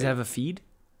 No, sorry. Does it have a feed?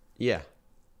 Yeah.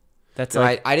 That's No,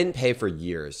 like I didn't pay for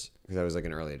years because I was like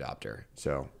an early adopter.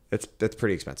 So that's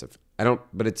pretty expensive.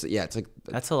 But it's like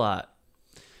that's a lot.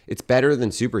 it's better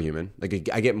than Superhuman. Like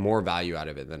I get more value out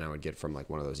of it than I would get from like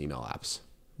one of those email apps.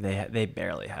 They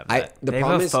barely have that. The they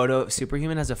problem have a is photo.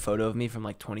 Superhuman has a photo of me from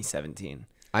like 2017.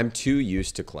 I'm too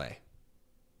used to Clay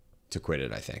to quit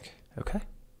it, I think. Okay.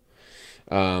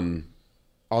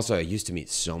 Also, I used to meet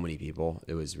so many people.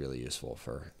 It was really useful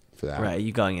for that. Right.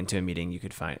 You going into a meeting, you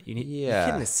could find you need Yeah.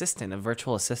 you get an assistant, a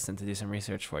virtual assistant to do some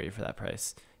research for you for that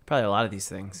price. Probably a lot of these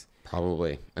things.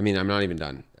 Probably. I mean, I'm not even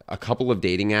done. A couple of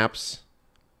dating apps,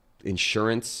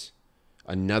 insurance,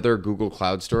 another Google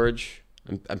Cloud Storage.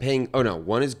 I'm paying. Oh no,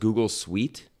 one is Google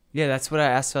Suite. Yeah, that's what I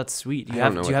asked about Suite. Do you I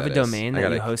don't know do you what have a that is. domain I that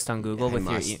gotta- you host on Google I with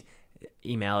must. your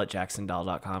email at jacksondahl.com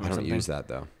or I don't something? use that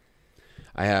though.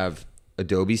 I have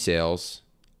Adobe Sales,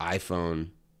 iPhone,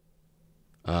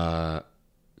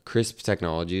 Krisp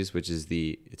Technologies, which is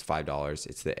it's $5.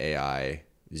 It's the AI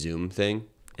Zoom thing.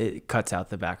 It cuts out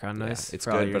the background Yeah, noise. it's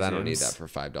for all good, your but I don't need Zooms. that for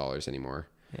 $5 anymore.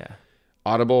 Yeah.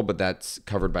 Audible, but that's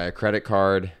covered by a credit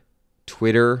card.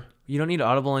 Twitter, You don't need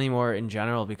Audible anymore in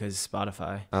general because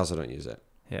Spotify. I also don't use it,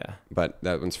 Yeah. but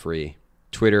that one's free.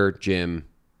 Twitter, Gym,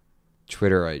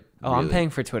 Twitter. I'm paying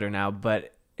for Twitter now,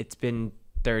 but it's been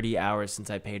 30 hours since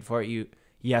I paid for it.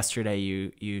 Yesterday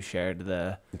you shared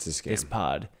It's a scam. this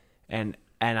pod, and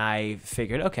I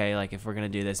figured, okay, like if we're gonna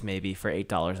do this, maybe for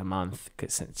 $8 a month,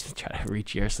 because since try to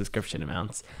reach your subscription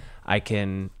amounts,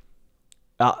 we'll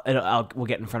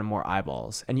get in front of more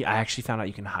eyeballs. And I actually found out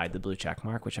you can hide the blue check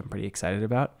mark, which I'm pretty excited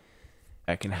about.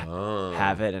 I can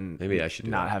have it and maybe I should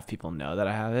do not that. have people know that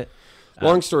I have it.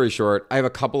 Long story short, I have a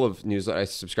couple of newsletters. I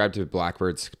subscribe to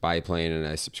Blackbird Spy Plane, and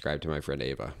I subscribe to my friend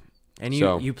Ava. And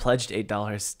you pledged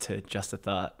 $8 to Just a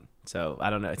Thought. So I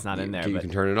don't know. It's not in there. You but can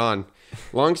turn it on.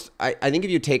 I think if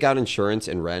you take out insurance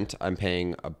and rent, I'm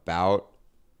paying about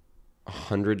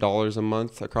 $100 a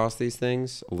month across these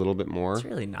things, a little bit more. it's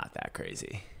really not that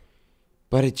crazy.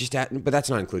 But that's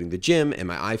not including the gym and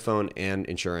my iPhone and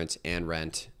insurance and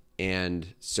rent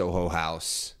and Soho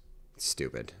House. It's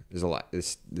stupid. There's a lot.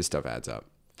 This stuff adds up.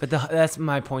 But that's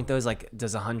my point, though, is like,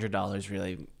 does $100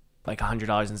 really, like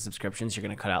 $100 in subscriptions, you're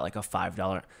going to cut out like a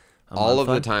 $5 All of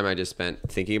the time I just spent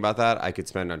thinking about that, I could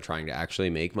spend on trying to actually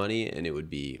make money, and it would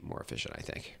be more efficient, I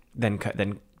think.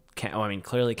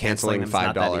 Clearly canceling them's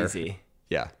not that easy.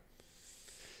 Yeah.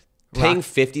 Paying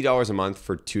 $50 a month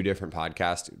for 2 different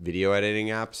podcast video editing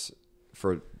apps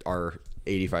for our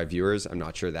 85 viewers, I'm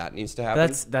not sure that needs to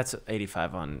happen. That's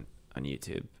 85 on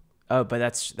YouTube. Oh, but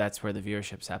that's where the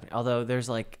viewership's happening. Although there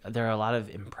are a lot of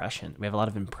impressions. We have a lot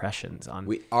of impressions on.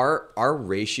 Our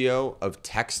ratio of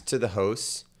text to the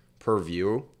hosts per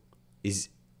view is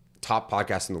top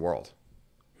podcast in the world.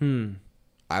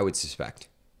 I would suspect.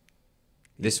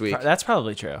 This week. That's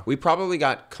probably true. We probably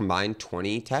got combined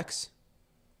 20 texts,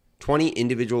 20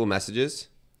 individual messages.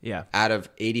 Yeah. Out of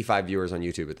 85 viewers on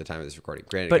YouTube at the time of this recording.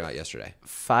 Granted, it came out yesterday.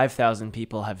 5,000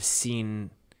 people have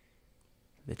seen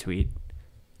the tweet,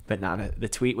 but not the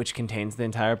tweet which contains the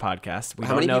entire podcast.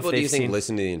 How many people do you think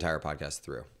listen to the entire podcast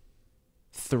through?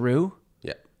 Through?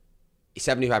 Yeah.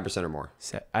 75% or more.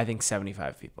 I think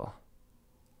 75 people.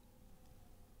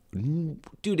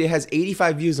 Dude, it has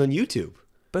 85 views on YouTube.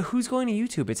 But who's going to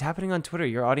YouTube? It's happening on Twitter.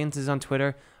 Your audience is on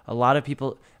Twitter. A lot of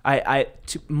people,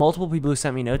 multiple people who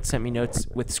sent me notes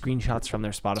with screenshots from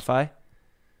their Spotify.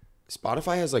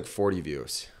 Spotify has like 40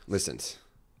 views, listens.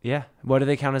 Yeah. What do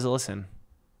they count as a listen?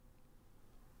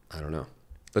 I don't know.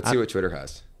 Let's see what Twitter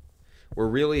has. We're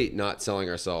really not selling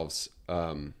ourselves.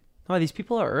 Oh, these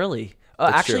people are early. Oh,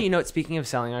 actually, true. You know what? Speaking of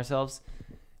selling ourselves,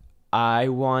 I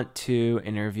want to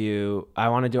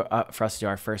do for us to do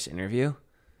our first interview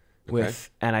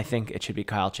and I think it should be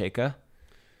Kyle Chayka.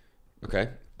 Okay.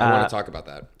 I want to talk about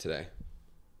that today.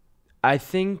 I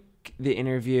think the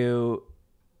interview,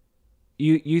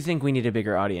 you think we need a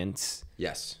bigger audience.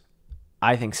 Yes.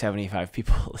 I think 75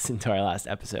 people listened to our last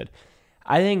episode.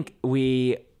 I think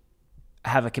we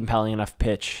have a compelling enough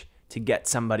pitch to get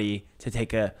somebody to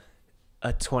take a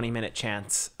 20-minute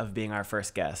chance of being our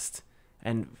first guest.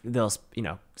 And they'll,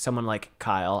 someone like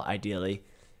Kyle, ideally,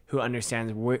 who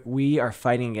understands we are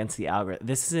fighting against the algorithm.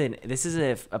 This is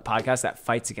a podcast that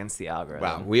fights against the algorithm.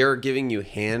 Wow, we are giving you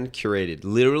hand curated,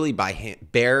 literally by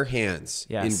hand, bare hands,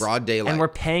 in broad daylight. And we're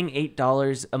paying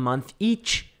 $8 a month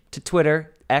each to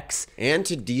Twitter, X, and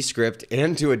to Descript,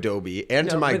 and to Adobe, and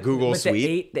to my Google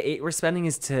Suite. The $8 we're spending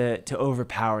is to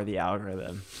overpower the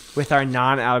algorithm with our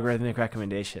non-algorithmic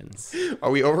recommendations.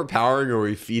 Are we overpowering, or are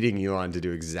we feeding Elon to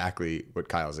do exactly what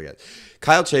Kyle's against?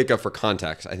 Kyle Chayka, for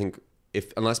context, I think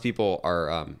unless people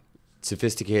are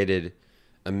sophisticated,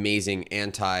 amazing,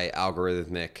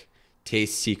 anti-algorithmic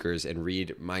taste seekers and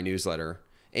read my newsletter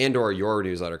and or your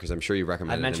newsletter, because I'm sure you've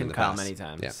recommended I've mentioned it in the Kyle past. many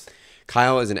times. Yeah.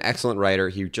 Kyle is an excellent writer.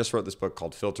 He just wrote this book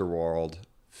called Filter World.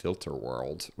 Do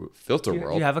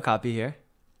you have a copy here?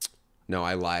 No,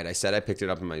 I lied. I said I picked it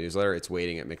up in my newsletter. It's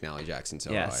waiting at McNally Jackson.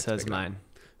 So yeah, so is mine.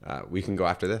 We can go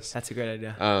after this. That's a great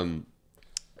idea.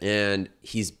 And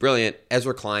he's brilliant.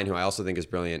 Ezra Klein, who I also think is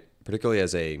brilliant, particularly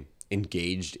as a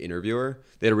engaged interviewer.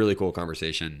 They had a really cool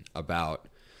conversation about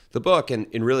the book, and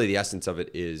really the essence of it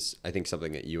is, I think,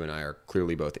 something that you and I are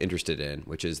clearly both interested in,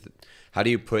 which is how do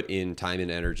you put in time and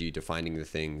energy to finding the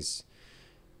things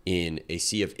in a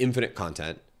sea of infinite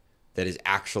content that is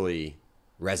actually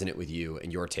resonant with you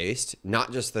and your taste,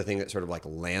 not just the thing that sort of like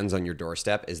lands on your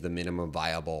doorstep as the minimum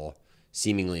viable,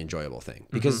 seemingly enjoyable thing.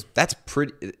 Because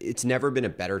it's never been a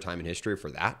better time in history for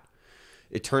that.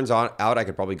 It turns out I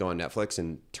could probably go on Netflix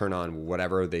and turn on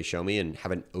whatever they show me and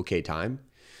have an okay time.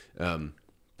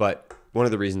 But one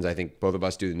of the reasons I think both of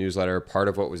us do the newsletter, part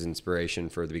of what was inspiration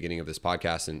for the beginning of this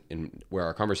podcast and where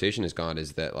our conversation has gone,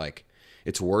 is that like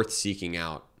it's worth seeking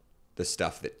out the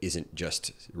stuff that isn't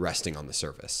just resting on the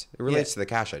surface. It relates to the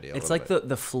cash idea. It's like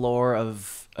the floor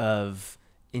of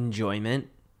enjoyment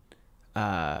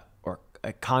or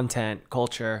content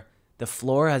culture. The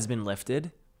floor has been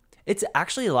lifted. It's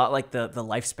actually a lot like the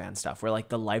lifespan stuff, where like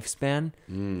the lifespan,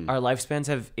 our lifespans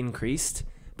have increased,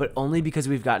 but only because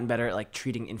we've gotten better at like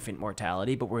treating infant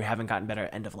mortality, but we haven't gotten better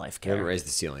at end of life care. We haven't raised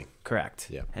the ceiling. Correct.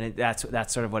 Yeah. And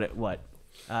that's sort of what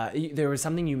there was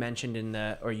something you mentioned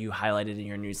or you highlighted in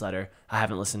your newsletter. I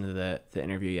haven't listened to the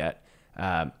interview yet.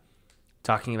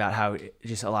 Talking about how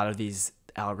just a lot of these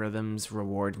algorithms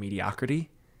reward mediocrity.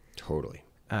 Totally.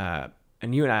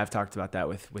 And you and I have talked about that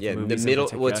with movies. The middle.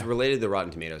 What's related to the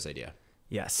Rotten Tomatoes idea.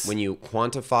 Yes. When you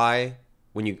quantify,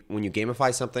 when you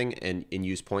gamify something and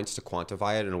use points to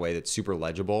quantify it in a way that's super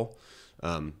legible,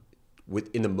 in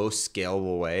the most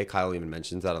scalable way. Kyle even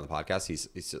mentions that on the podcast.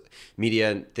 He's media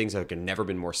and things that have never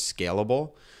been more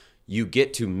scalable. You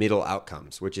get to middle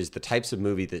outcomes, which is the types of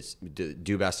movie that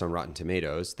do best on Rotten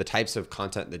Tomatoes, the types of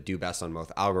content that do best on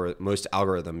most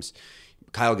algorithms.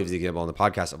 Kyle gives the example on the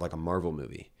podcast of like a Marvel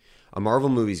movie. A Marvel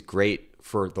movie is great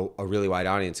for a really wide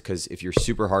audience because if you're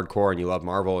super hardcore and you love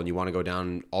Marvel and you want to go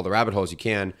down all the rabbit holes you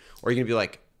can, or you can be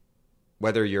like,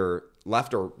 whether you're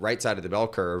left or right side of the bell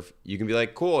curve, you can be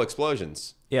like, cool,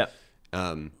 explosions. Yeah.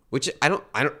 Which I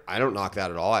don't knock that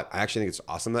at all. I actually think it's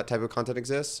awesome that type of content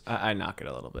exists. I knock it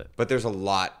a little bit. But there's a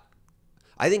lot.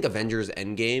 I think Avengers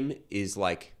Endgame is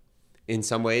like, in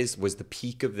some ways, was the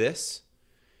peak of this.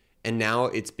 And now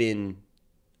it's been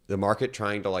the market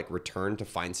trying to like return to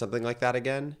find something like that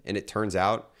again. And it turns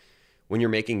out when you're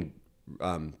making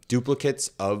duplicates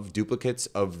of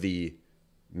the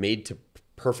made to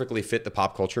perfectly fit the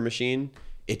pop culture machine,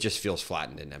 it just feels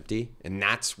flattened and empty. And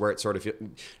that's where it sort of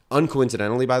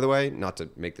uncoincidentally, by the way, not to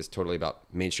make this totally about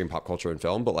mainstream pop culture and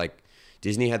film, but like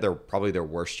Disney had probably their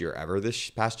worst year ever this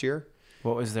past year.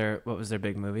 What was their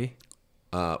big movie?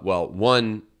 Well,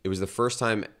 one, it was the first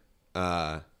time,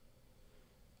 at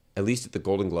least at the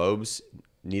Golden Globes,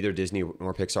 neither Disney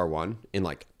nor Pixar won in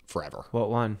like forever. What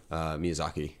one?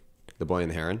 Miyazaki, The Boy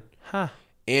and the Heron. Huh.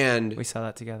 And we saw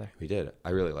that together. We did. I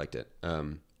really liked it.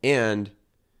 And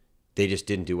they just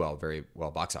didn't do very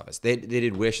well box office. They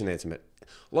did Wish, and they had some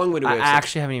long-winded way. I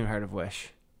actually haven't even heard of Wish.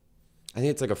 I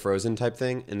think it's like a Frozen type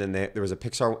thing. And then there was a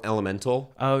Pixar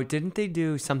Elemental. Oh, didn't they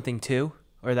do something too?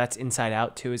 Or that's Inside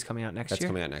Out 2 is coming out next year? That's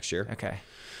coming out next year. Okay.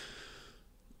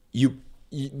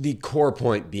 The core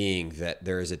point being that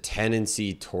there is a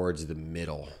tendency towards the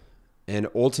middle. And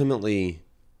ultimately,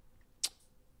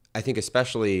 I think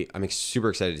especially, I'm super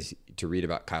excited to read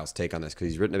about Kyle's take on this because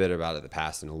he's written a bit about it in the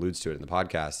past and alludes to it in the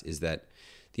podcast, is that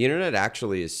the internet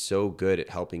actually is so good at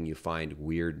helping you find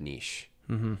weird niche.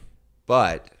 Mm-hmm.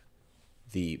 But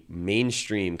the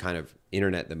mainstream kind of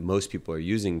internet that most people are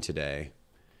using today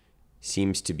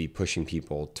seems to be pushing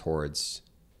people towards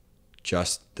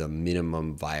just the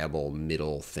minimum viable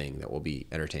middle thing that will be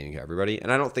entertaining to everybody.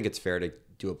 And I don't think it's fair to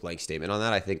do a blank statement on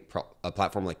that. I think a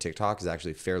platform like TikTok is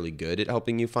actually fairly good at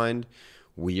helping you find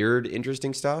weird,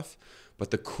 interesting stuff.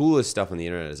 But the coolest stuff on the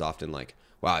internet is often like,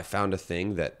 wow, I found a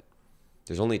thing that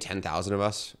there's only 10,000 of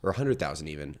us, or 100,000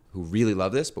 even, who really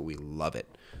love this, but we love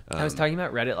it. I was talking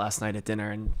about Reddit last night at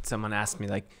dinner, and someone asked me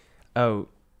like, oh,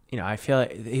 I feel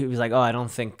like, he was like, oh, I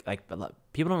don't think, like,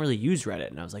 people don't really use Reddit.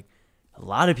 And I was like, a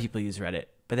lot of people use Reddit.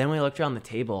 But then when I looked around the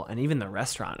table and even the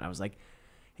restaurant, I was like,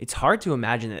 it's hard to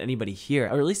imagine that anybody here,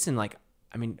 or at least in like,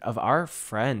 I mean, of our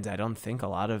friends, I don't think a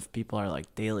lot of people are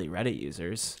like daily Reddit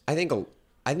users. I think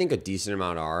a decent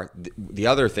amount are. The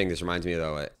other thing this reminds me of,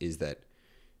 though, is that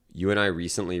you and I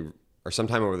recently, or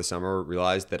sometime over the summer,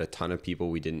 realized that a ton of people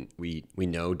we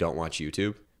know don't watch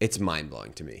YouTube. It's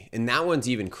mind-blowing to me. And that one's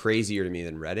even crazier to me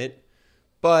than Reddit.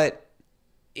 But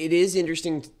it is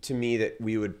interesting to me that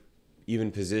we would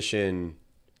even position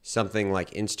something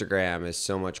like Instagram as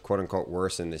so much quote-unquote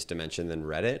worse in this dimension than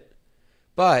Reddit.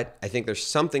 But I think there's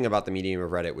something about the medium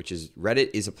of Reddit, which is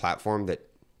Reddit is a platform that,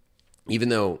 even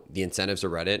though the incentives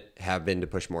of Reddit have been to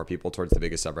push more people towards the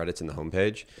biggest subreddits in the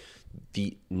homepage,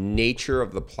 the nature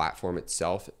of the platform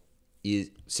itself is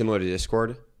similar to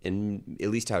Discord, and at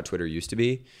least how Twitter used to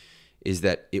be, is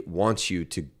that it wants you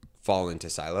to fall into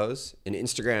silos. In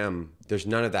Instagram, there's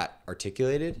none of that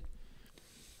articulated.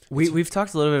 We've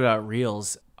talked a little bit about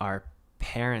Reels. Our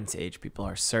parents' age people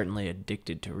are certainly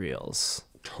addicted to Reels.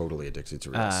 Totally addicted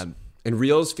to Reels. And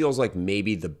Reels feels like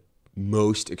maybe the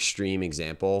most extreme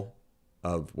example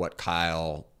of what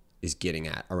Kyle is getting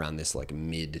at around this like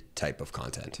mid type of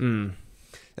content.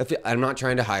 I'm not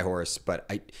trying to high horse, but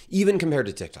even compared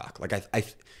to TikTok, like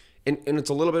and it's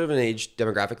a little bit of an age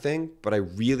demographic thing, but I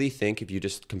really think if you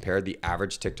just compared the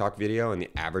average TikTok video and the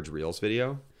average Reels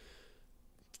video,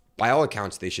 by all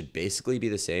accounts, they should basically be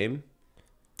the same.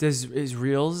 Is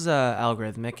Reels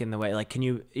algorithmic in the way, like, can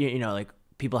you like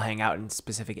people hang out in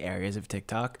specific areas of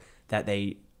TikTok that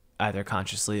they either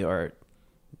consciously or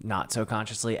not so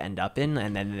consciously end up in,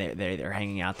 and then they're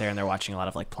hanging out there and they're watching a lot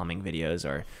of like plumbing videos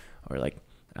or like.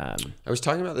 I was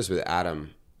talking about this with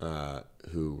Adam,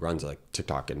 who runs like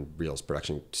TikTok and Reels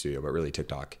production studio, but really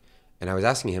TikTok, and I was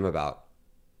asking him about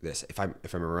this. If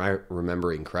I'm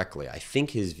remembering correctly, I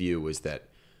think his view was that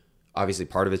obviously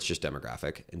part of it's just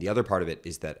demographic, and the other part of it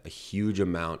is that a huge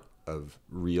amount of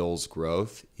Reels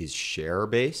growth is share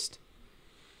based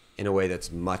in a way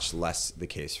that's much less the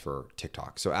case for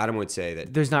TikTok. So Adam would say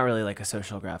that there's not really like a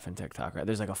social graph in TikTok, right?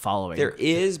 There's like a following. There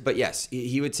is, but yes,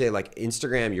 he would say like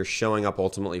Instagram, you're showing up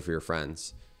ultimately for your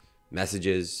friends,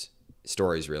 messages,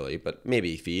 stories really, but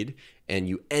maybe feed, and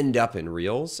you end up in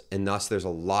Reels, and thus there's a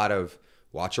lot of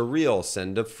watch a reel,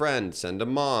 send a friend, send a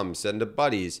mom, send a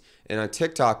buddies. And on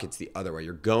TikTok, it's the other way.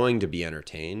 You're going to be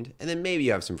entertained, and then maybe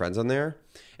you have some friends on there.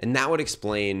 And that would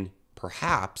explain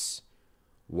perhaps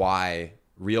why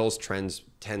Reels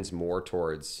tends more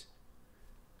towards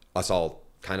us all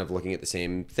kind of looking at the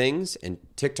same things. And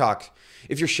TikTok,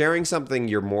 if you're sharing something,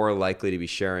 you're more likely to be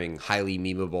sharing highly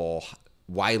memeable,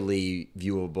 widely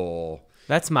viewable.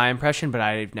 That's my impression, but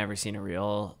I've never seen a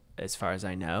Reel as far as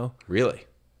I know. Really?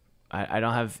 I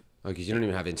don't have... Oh, because you don't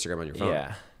even have Instagram on your phone.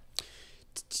 Yeah.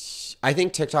 I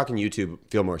think TikTok and YouTube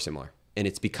feel more similar. And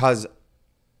it's because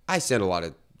I send a lot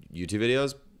of YouTube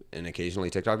videos, and occasionally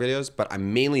TikTok videos, but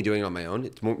I'm mainly doing it on my own.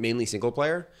 It's mainly single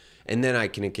player. And then I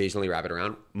can occasionally wrap it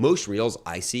around. Most reels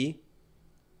I see,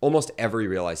 almost every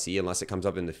reel I see, unless it comes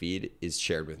up in the feed, is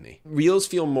shared with me. Reels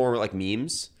feel more like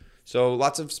memes. So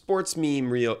lots of sports meme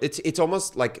reel. It's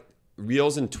almost like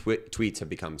reels and tweets have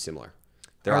become similar.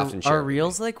 They're often shared. Are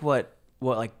reels like what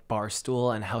like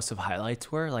Barstool and House of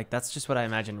Highlights were? Like that's just what I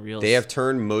imagine reels. They have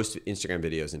turned most Instagram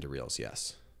videos into reels,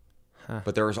 yes. Huh.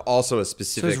 But there is also a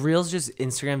specific. So is reels just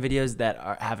Instagram videos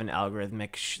that have an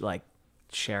algorithmic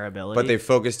shareability? But they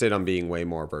focused it on being way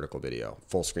more vertical video,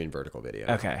 full screen vertical video.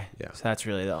 Okay. Yeah. So that's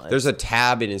really There's a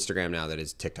tab in Instagram now that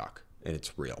is TikTok, and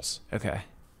it's reels. Okay.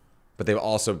 But they've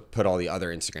also put all the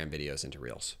other Instagram videos into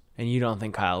reels. And you don't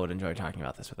think Kyle would enjoy talking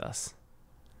about this with us?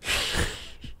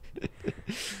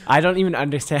 I don't even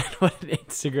understand what an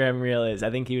Instagram reel is.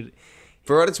 I think he would.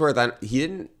 For what it's worth, he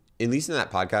didn't, at least in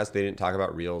that podcast, they didn't talk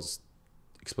about reels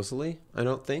explicitly, I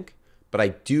don't think. But I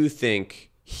do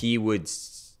think he would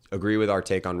agree with our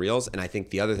take on reels. And I think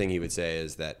the other thing he would say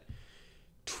is that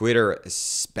Twitter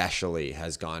especially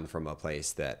has gone from a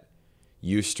place that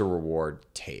used to reward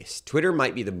taste. Twitter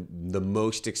might be the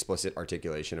most explicit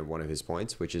articulation of one of his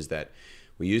points, which is that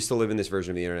we used to live in this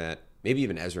version of the internet. Maybe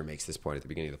even Ezra makes this point at the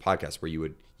beginning of the podcast, where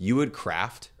you would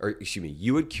curate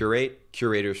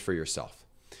curators for yourself.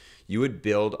 You would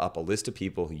build up a list of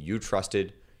people who you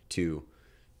trusted to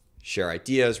share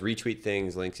ideas, retweet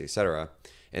things, links, etc.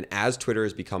 And as Twitter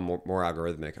has become more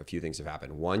algorithmic, a few things have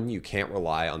happened. One, you can't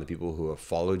rely on the people who have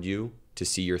followed you to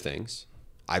see your things.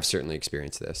 I've certainly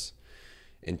experienced this.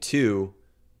 And two,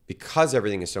 because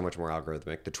everything is so much more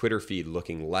algorithmic, the Twitter feed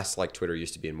looking less like Twitter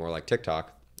used to be and more like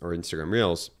TikTok or Instagram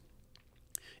Reels,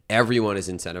 everyone is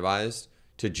incentivized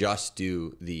to just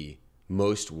do the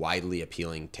most widely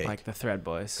appealing take. Like the thread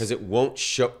boys. Because it won't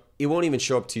even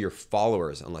show up to your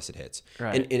followers unless it hits.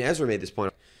 Right. And Ezra made this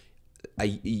point.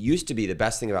 It used to be the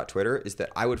best thing about Twitter is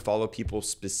that I would follow people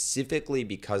specifically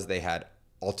because they had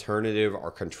alternative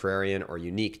or contrarian or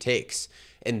unique takes.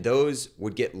 And those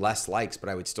would get less likes, but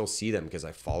I would still see them because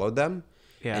I followed them.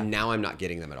 Yeah. And now I'm not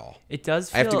getting them at all. It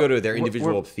does feel, I have to go to their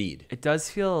individual feed. It does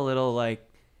feel a little like,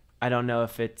 I don't know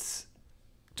if it's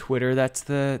Twitter that's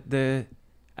the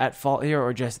at fault here,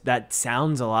 or just that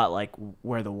sounds a lot like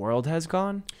where the world has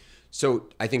gone. So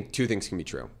I think two things can be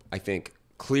true. I think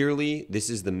clearly this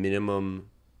is the minimum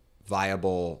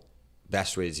viable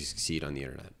best way to succeed on the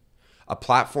internet. A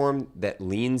platform that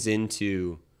leans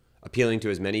into appealing to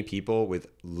as many people with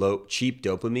cheap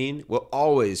dopamine will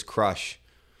always crush.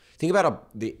 Think about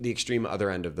the extreme other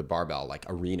end of the barbell, like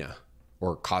Arena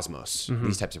or Cosmos. Mm-hmm.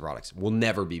 These types of products will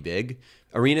never be big.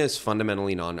 Arena is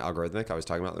fundamentally non-algorithmic. I was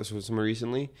talking about this with someone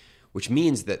recently, which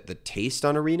means that the taste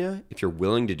on Arena, if you're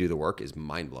willing to do the work, is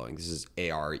mind-blowing. This is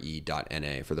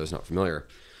ARE.NA for those not familiar.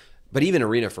 But even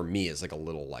Arena for me is like a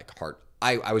little like heart.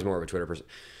 I was more of a Twitter person.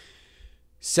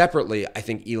 Separately, I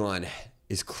think Elon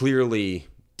is clearly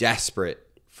desperate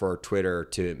for Twitter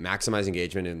to maximize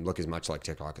engagement and look as much like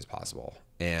TikTok as possible.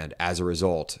 And as a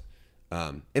result,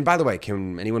 and by the way,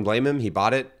 can anyone blame him? He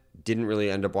bought it, didn't really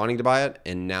end up wanting to buy it,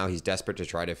 and now he's desperate to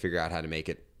try to figure out how to make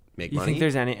money. You think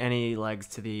there's any legs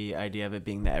to the idea of it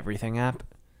being the everything app?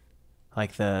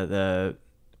 Like the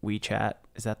WeChat?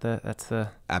 Is that that's the...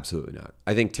 Absolutely not.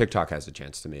 I think TikTok has a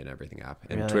chance to be an everything app,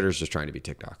 and really? Twitter's just trying to be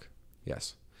TikTok.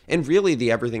 Yes. And really,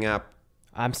 the everything app...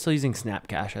 I'm still using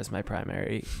Snapcash as my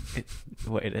primary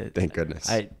way to... Thank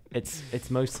goodness. It's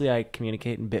mostly I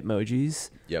communicate in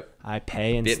Bitmojis. Yep. I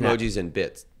pay in... Bitmojis and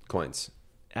Bitcoins.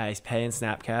 I pay in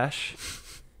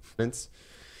Snapcash.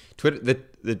 Twitter,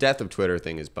 the death of Twitter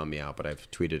thing has bummed me out, but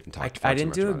I've tweeted and talked. I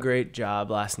didn't do a great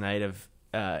job last night of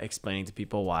explaining to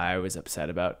people why I was upset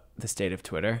about the state of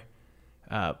Twitter.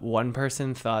 One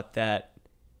person thought that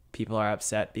people are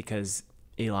upset because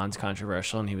Elon's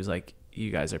controversial, and he was like,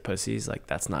 "You guys are pussies. Like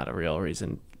that's not a real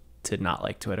reason to not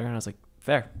like Twitter." And I was like,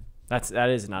 "Fair. That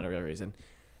is not a real reason."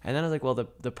 And then I was like, "Well,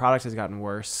 the product has gotten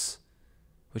worse,"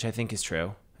 which I think is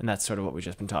true, and that's sort of what we've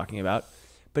just been talking about.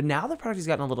 But now the product has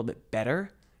gotten a little bit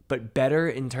better. But better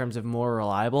in terms of more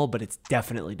reliable, but it's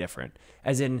definitely different.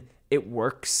 As in, it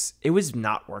works. It was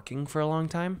not working for a long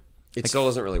time. It still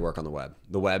doesn't really work on the web.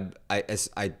 The web, I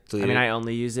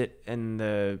only use it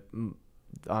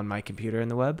on my computer in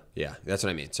the web. Yeah, that's what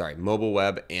I mean. Sorry, mobile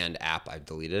web and app I've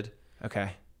deleted.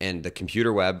 Okay. And the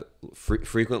computer web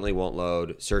frequently won't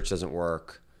load. Search doesn't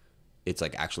work. It's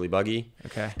like actually buggy.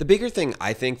 Okay. The bigger thing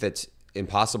I think that's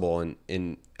impossible,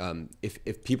 and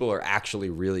if people are actually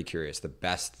really curious, the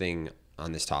best thing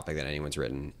on this topic that anyone's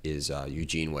written is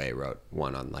Eugene Wei wrote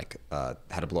one on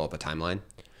how to blow up a timeline.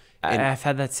 And I've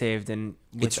had that saved, and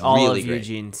with it's all really of great.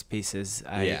 Eugene's pieces,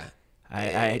 I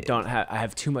I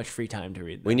have too much free time to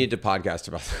read them. We need to podcast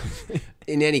about them.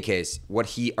 In any case, what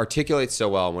he articulates so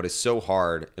well and what is so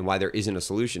hard and why there isn't a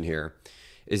solution here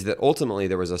is that ultimately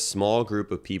there was a small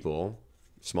group of people,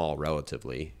 small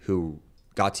relatively, who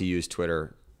got to use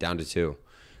Twitter down to 2.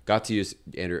 Got to use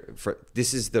Andrew for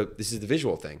this is the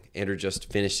visual thing. Andrew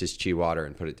just finished his chi water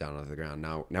and put it down on the ground.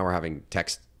 Now we're having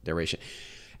text narration.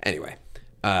 Anyway,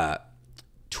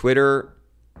 Twitter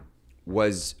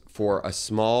was for a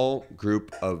small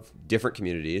group of different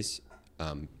communities,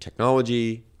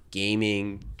 technology,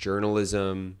 gaming,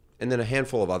 journalism, and then a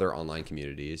handful of other online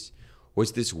communities,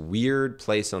 was this weird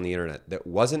place on the internet that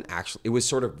wasn't actually, it was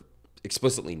sort of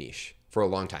explicitly niche for a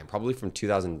long time, probably from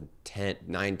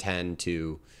 2010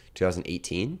 to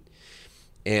 2018.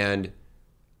 And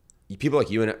people like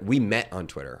you and I, we met on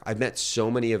Twitter. I've met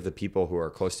so many of the people who are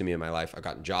close to me in my life. I've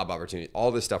gotten job opportunities,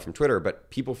 all this stuff from Twitter, but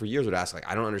people for years would ask, like,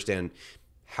 I don't understand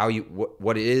how you,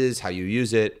 what it is, how you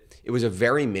use it. It was a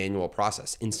very manual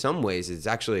process. In some ways, it's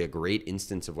actually a great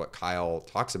instance of what Kyle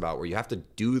talks about, where you have to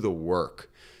do the work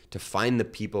to find the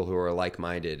people who are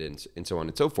like-minded and so on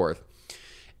and so forth.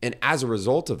 And as a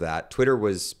result of that, Twitter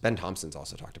was, Ben Thompson's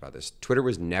also talked about this, Twitter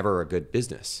was never a good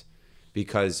business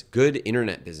because good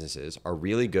internet businesses are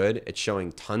really good at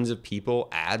showing tons of people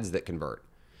ads that convert.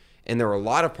 And there are a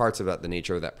lot of parts about the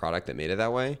nature of that product that made it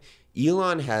that way.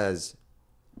 Elon has,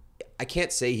 I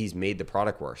can't say he's made the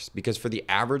product worse because for the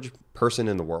average person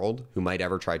in the world who might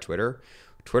ever try Twitter,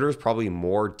 Twitter is probably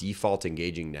more default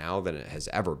engaging now than it has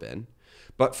ever been.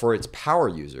 But for its power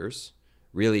users,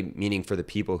 really meaning for the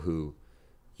people who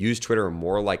use Twitter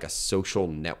more like a social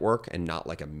network and not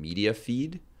like a media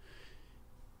feed,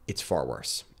 it's far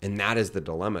worse. And that is the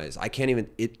dilemma is I can't even,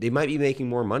 they might be making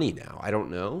more money now. I don't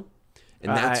know.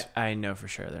 And that's, I know for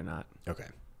sure they're not. okay.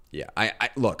 Yeah. I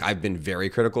look, I've been very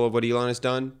critical of what Elon has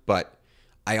done, but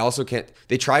I also can't,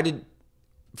 they tried to,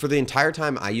 for the entire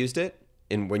time I used it,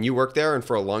 and when you worked there and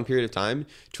for a long period of time,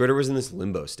 Twitter was in this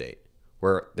limbo state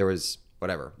where there was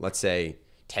whatever, let's say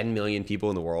 10 million people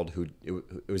in the world who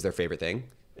it was their favorite thing.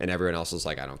 And everyone else was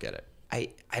like, I don't get it.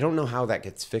 I don't know how that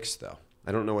gets fixed though.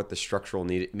 I don't know what the structural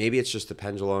need. Maybe it's just the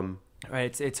pendulum.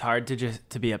 Right. It's hard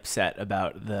to be upset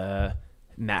about the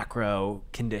macro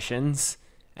conditions,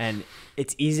 and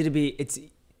it's easy to be.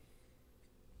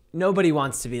 Nobody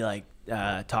wants to be like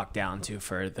talked down to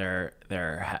for their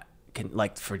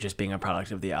like for just being a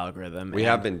product of the algorithm. We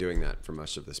have been doing that for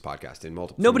much of this podcast in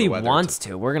multiple. Nobody wants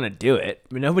to. We're gonna do it.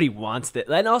 I mean, nobody wants that.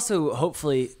 And also,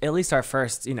 hopefully, at least our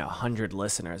first 100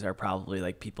 listeners are probably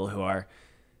like people who are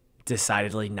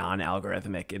decidedly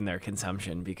non-algorithmic in their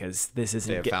consumption because this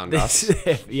isn't. They have found us.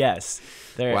 Yes.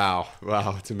 Wow,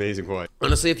 it's amazing point.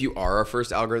 Honestly, if you are our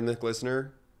first algorithmic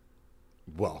listener,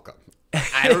 welcome.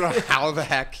 I don't know how the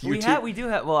heck YouTube... We do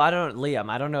have. Well, Liam.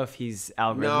 I don't know if he's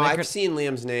algorithmic. No, I've seen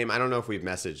Liam's name. I don't know if we've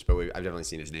messaged, but I've definitely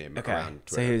seen his name around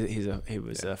Twitter. So he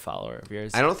was a follower of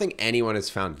yours. I don't think anyone has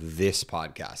found this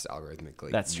podcast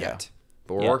algorithmically. That's true. Yet,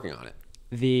 but we're working on it.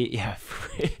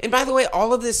 And by the way,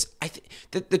 all of this,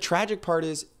 the tragic part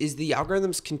is the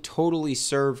algorithms can totally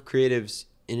serve creatives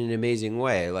in an amazing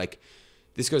way. Like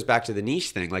this goes back to the niche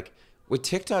thing. Like what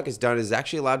TikTok has done is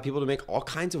actually allowed people to make all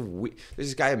kinds of. There's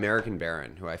this guy American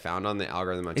Baron who I found on the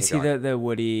algorithm on TikTok. Is he the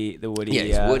Woody? Yeah,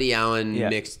 he's Woody Allen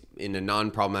mixed in a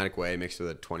non-problematic way, mixed with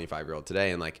a 25-year-old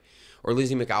today, and like, or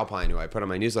Lizzie McAlpine, who I put on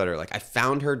my newsletter. Like I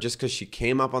found her just because she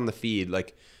came up on the feed.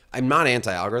 Like I'm not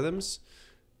anti-algorithms,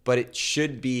 but it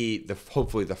should be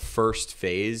hopefully the first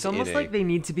phase. It's almost like they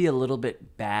need to be a little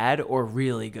bit bad or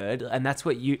really good, and that's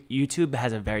what YouTube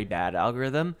has a very bad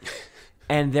algorithm.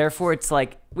 And therefore, it's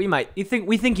like we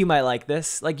think you might like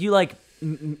this. Like you like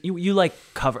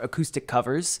acoustic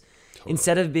covers. Totally.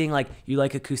 Instead of being like you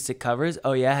like acoustic covers.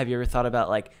 Oh yeah, have you ever thought about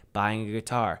like buying a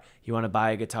guitar? You want to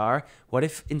buy a guitar? What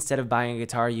if instead of buying a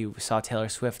guitar, you saw Taylor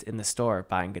Swift in the store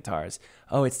buying guitars?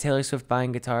 Oh, it's Taylor Swift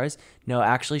buying guitars? No,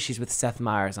 actually, she's with Seth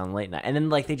Meyers on Late Night. And then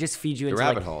like they just feed you into the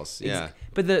rabbit like, holes. Yeah.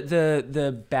 But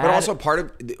the bad. But also part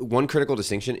of one critical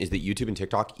distinction is that YouTube and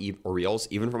TikTok or Reels,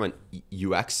 even from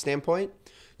a UX standpoint,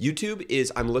 YouTube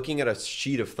is I'm looking at a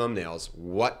sheet of thumbnails.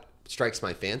 What strikes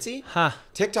my fancy?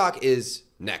 TikTok is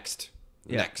next.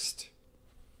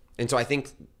 And so I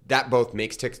think that both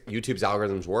makes YouTube's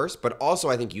algorithms worse, but also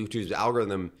I think YouTube's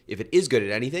algorithm, if it is good at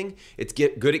anything, it's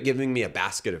good at giving me a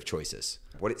basket of choices.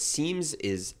 What it seems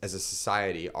is, as a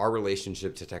society, our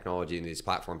relationship to technology and these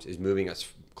platforms is moving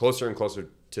us closer and closer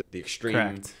to the extreme.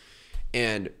 Correct.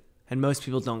 And most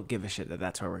people don't give a shit that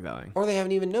that's where we're going. Or they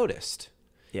haven't even noticed.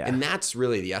 Yeah. And that's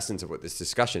really the essence of what this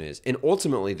discussion is. And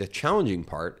ultimately, the challenging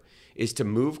part is to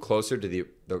move closer to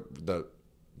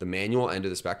the manual end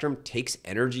of the spectrum takes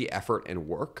energy, effort, and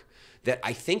work that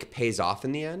I think pays off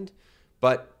in the end,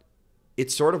 but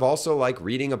it's sort of also like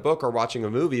reading a book or watching a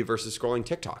movie versus scrolling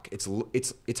TikTok.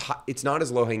 It's not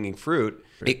as low-hanging fruit.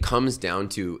 It comes down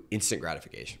to instant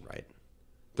gratification, right?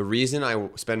 The reason I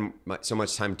spend so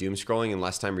much time doom scrolling and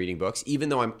less time reading books, even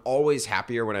though I'm always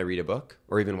happier when I read a book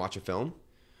or even watch a film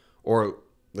or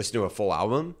listen to a full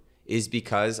album, is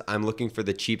because I'm looking for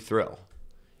the cheap thrill.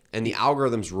 And the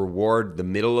algorithms reward the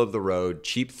middle of the road,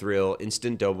 cheap thrill,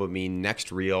 instant dopamine,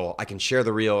 next reel. I can share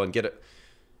the reel and get it.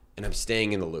 And I'm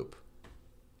staying in the loop.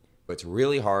 But it's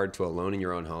really hard to, alone in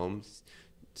your own home,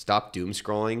 stop doom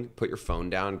scrolling, put your phone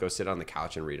down, go sit on the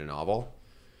couch and read a novel.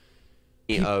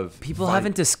 People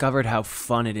haven't discovered how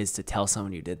fun it is to tell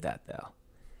someone you did that, though.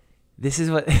 This is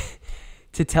what...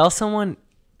 to tell someone,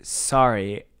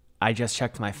 sorry, I just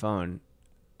checked my phone.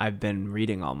 I've been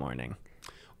reading all morning.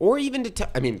 Or even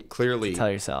clearly, tell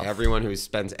yourself. Everyone who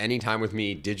spends any time with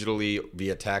me digitally,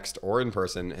 via text, or in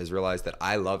person has realized that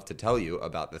I love to tell you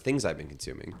about the things I've been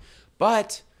consuming.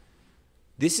 But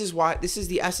this is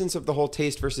the essence of the whole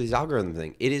taste versus algorithm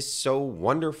thing. It is so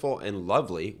wonderful and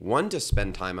lovely, one, to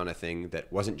spend time on a thing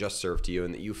that wasn't just served to you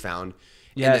and that you found.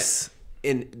 Yes.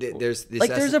 There's this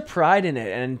there's a pride in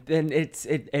it, and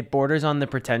it borders on the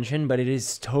pretension, but it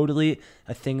is totally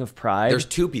a thing of pride. There's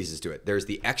two pieces to it. There's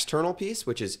the external piece,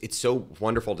 which is it's so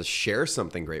wonderful to share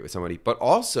something great with somebody, but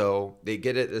also they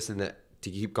get at this, and that, to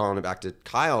keep calling it back to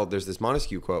Kyle, there's this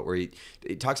Montesquieu quote where he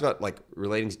talks about like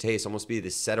relating to taste almost be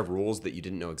this set of rules that you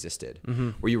didn't know existed,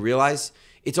 where you realize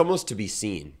it's almost to be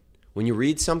seen. When you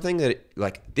read something that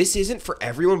like, this isn't for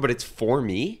everyone, but it's for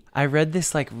me. I read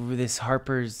this this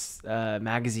Harper's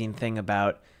magazine thing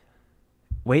about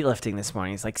weightlifting this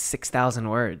morning. It's like 6,000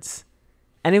 words,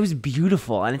 and it was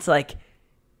beautiful. And it's like,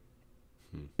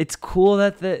 it's cool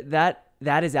that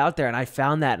that is out there. And I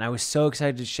found that, and I was so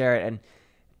excited to share it.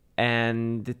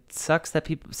 And it sucks that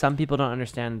some people don't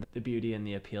understand the beauty and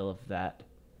the appeal of that.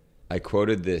 I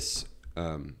quoted this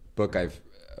book I've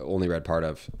only read part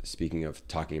of, speaking of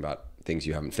talking about things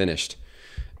you haven't finished.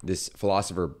 This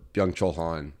philosopher, Byung-Chul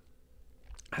Han,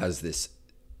 has this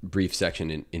brief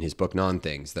section in his book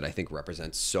Non-Things that I think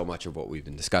represents so much of what we've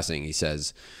been discussing. He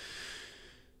says,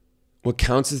 what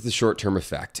counts is the short-term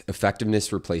effect.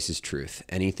 Effectiveness replaces truth.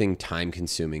 Anything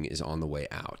time-consuming is on the way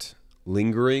out.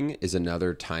 Lingering is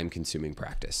another time-consuming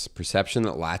practice. Perception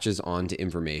that latches on to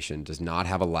information does not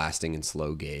have a lasting and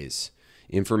slow gaze.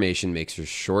 Information makes us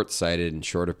short-sighted and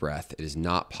short of breath. It is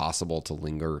not possible to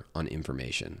linger on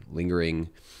information. Lingering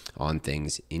on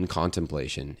things in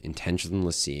contemplation,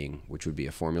 intentionless seeing, which would be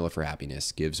a formula for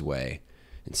happiness, gives way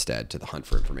instead to the hunt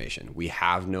for information. We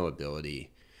have no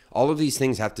ability. All of these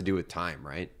things have to do with time,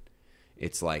 right?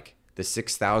 It's like the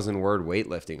 6,000 word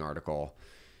weightlifting article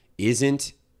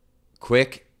isn't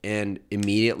quick and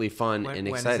immediately fun and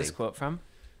exciting. When is this quote from?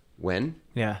 When?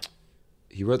 Yeah.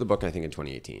 He wrote the book, I think, in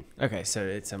 2018. Okay, so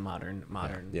it's a modern.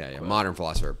 Yeah, quote. Modern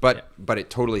philosopher. But it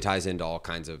totally ties into all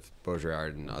kinds of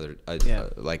Baudrillard and other,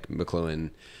 like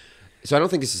McLuhan. So I don't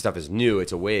think this stuff is new.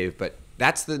 It's a wave, but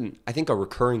that's I think a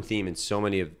recurring theme in so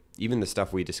many of even the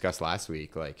stuff we discussed last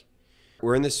week. Like,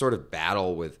 we're in this sort of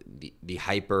battle with the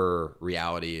hyper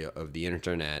reality of the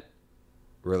internet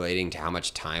relating to how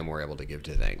much time we're able to give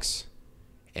to things.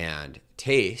 And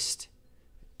taste,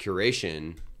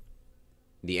 curation,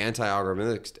 the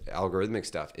anti-algorithmic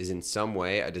stuff is in some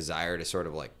way a desire to sort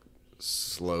of like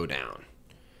slow down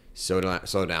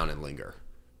and linger.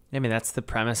 I mean, that's the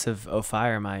premise of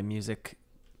O-Fire, my music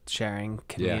sharing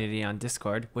community on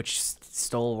Discord, which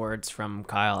stole words from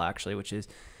Kyle, actually, which is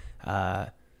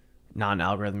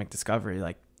non-algorithmic discovery.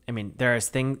 Like, I mean,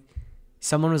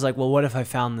 someone was like, well, what if I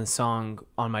found this song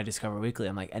on my Discover Weekly?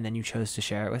 I'm like, and then you chose to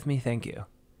share it with me? Thank you.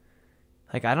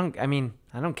 Like, I don't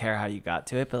care how you got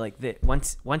to it, but like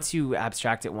once you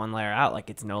abstract it one layer out, like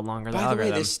it's no longer the algorithm. By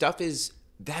the way, this stuff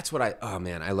that's what I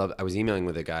love. I was emailing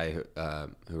with a guy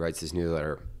who writes this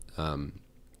newsletter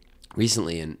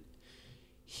recently, and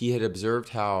he had observed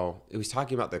how it was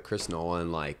talking about the Chris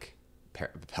Nolan like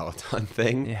Peloton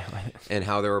thing, and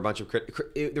how there were a bunch of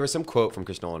there was some quote from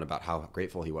Chris Nolan about how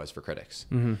grateful he was for critics,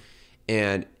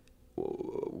 and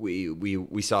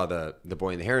we saw the Boy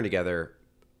and the Heron together.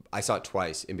 I saw it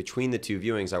twice. In between the two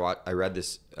viewings, I read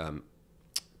this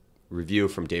review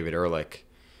from David Ehrlich,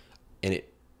 and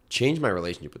it changed my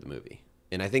relationship with the movie.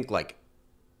 And I think, like,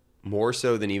 more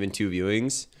so than even two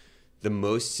viewings, the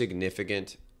most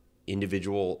significant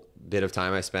individual bit of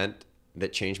time I spent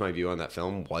that changed my view on that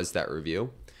film was that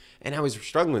review. And I was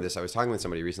struggling with this. I was talking with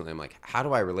somebody recently. I'm like, how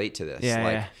do I relate to this?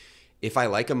 If I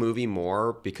like a movie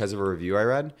more because of a review I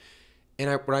read, and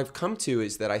what I've come to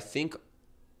is that I think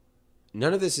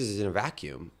none of this is in a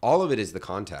vacuum. All of it is the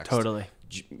context. Totally.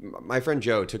 my friend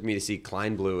Joe took me to see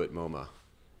Klein Blue at MoMA,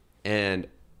 and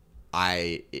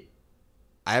I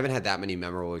haven't had that many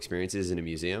memorable experiences in a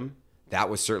museum. That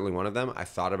was certainly one of them. I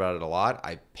thought about it a lot.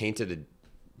 I painted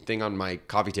a thing on my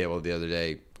coffee table the other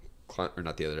day, or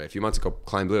not the other day, a few months ago,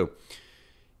 Klein Blue.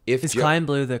 Is Klein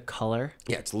Blue the color?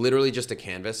 Yeah, it's literally just a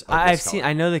canvas.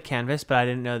 I know the canvas, but I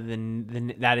didn't know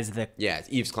that is the. Yeah, it's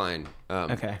Yves Klein.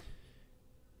 Okay.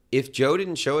 If Joe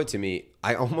didn't show it to me,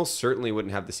 I almost certainly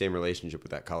wouldn't have the same relationship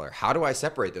with that color. How do I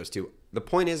separate those two? The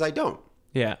point is, I don't.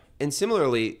 Yeah. And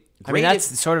similarly, I mean,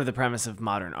 that's sort of the premise of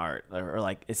modern art, or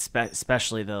like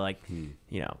especially the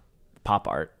pop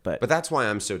art. But that's why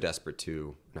I'm so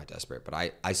not desperate,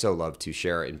 but I so love to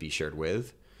share and be shared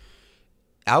with.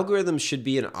 Algorithms should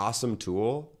be an awesome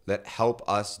tool that help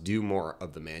us do more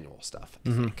of the manual stuff.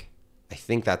 I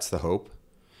think that's the hope.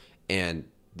 And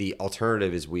the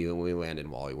alternative is we land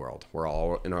in Wally World. We're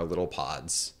all in our little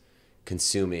pods,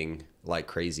 consuming like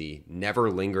crazy, never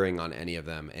lingering on any of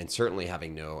them, and certainly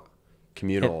having no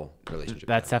communal relationship.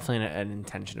 That's definitely an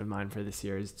intention of mine for this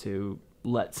year, is to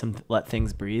let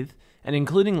things breathe, and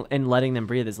including in letting them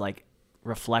breathe is like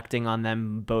reflecting on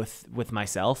them both with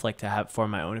myself, like to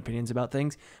form my own opinions about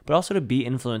things, but also to be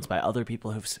influenced by other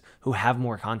people who have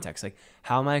more context. Like,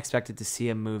 how am I expected to see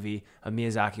a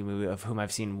Miyazaki movie of whom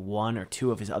I've seen one or two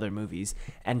of his other movies,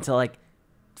 and to like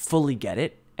fully get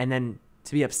it, and then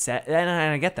to be upset? And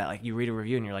I get that. Like, you read a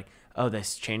review and you're like, oh,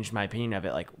 this changed my opinion of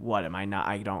it. Like, what am I not?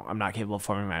 I'm not capable of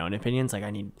forming my own opinions. Like,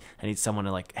 I need someone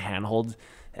to like handhold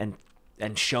and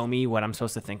show me what I'm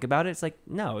supposed to think about it. It's like,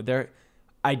 no,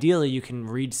 ideally you can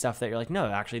read stuff that you're like, no,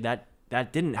 actually that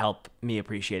didn't help me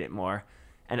appreciate it more,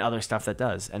 and other stuff that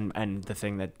does. And the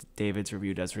thing that David's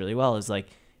review does really well is like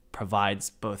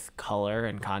provides both color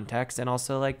and context, and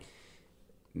also like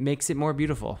makes it more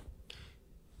beautiful.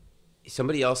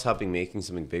 Somebody else helping making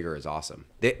something bigger is awesome.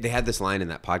 They had this line in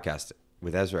that podcast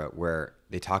with Ezra where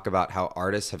they talk about how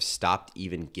artists have stopped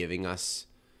even giving us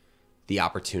the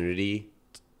opportunity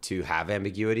to have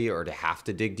ambiguity or to have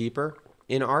to dig deeper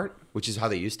in art, which is how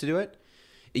they used to do it.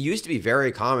 It used to be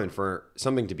very common for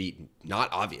something to be not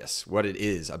obvious what it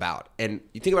is about. And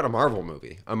you think about a Marvel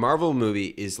movie. A Marvel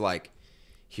movie is like,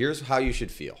 here's how you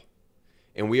should feel.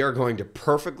 And we are going to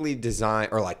perfectly design,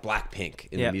 or like Blackpink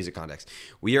in the music context.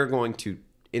 We are going to,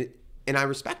 and I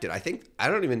respect it. I think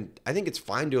it's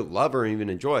fine to love or even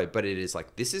enjoy, but it is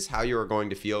like, this is how you are going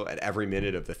to feel at every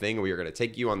minute of the thing. We are going to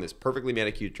take you on this perfectly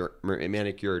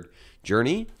manicured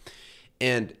journey.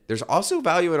 And there's also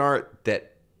value in art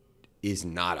that is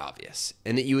not obvious,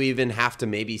 and that you even have to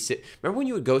maybe sit. Remember when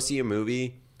you would go see a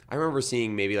movie? I remember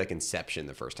seeing maybe like Inception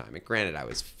the first time. And granted, I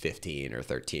was 15 or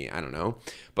 13. I don't know.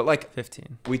 But like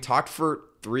 15. We talked for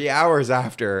 3 hours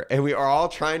after, and we are all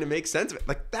trying to make sense of it.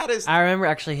 Like, that is... I remember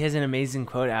actually he has an amazing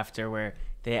quote after where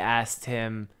they asked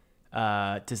him,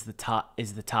 is the top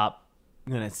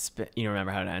going to spin? You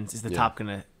remember how it ends? Is the top going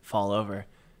to fall over?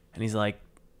 And he's like,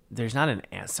 there's not an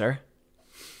answer.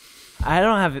 I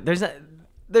don't have... There's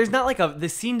not like the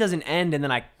scene doesn't end and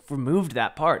then I removed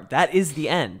that part. That is the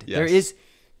end. Yes. There is...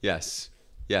 Yes.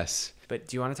 But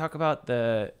do you want to talk about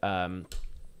the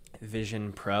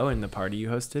Vision Pro and the party you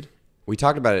hosted? We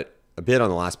talked about it a bit on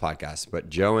the last podcast, but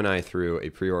Joe and I threw a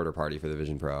pre-order party for the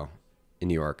Vision Pro in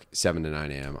New York, 7 to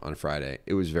 9 a.m. on Friday.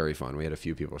 It was very fun. We had a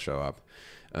few people show up.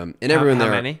 And everyone there...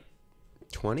 How many?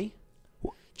 20?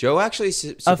 Joe actually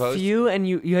supposed... A few, and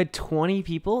you had 20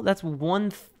 people? That's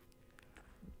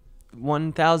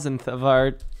 1,000th of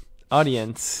our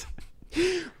audience.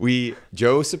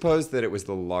 Joe supposed that it was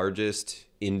the largest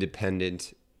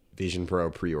independent Vision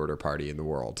Pro pre-order party in the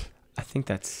world. I think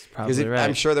that's probably right.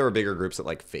 I'm sure there were bigger groups at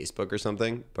like Facebook or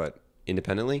something, but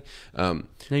independently. No,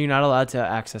 you're not allowed to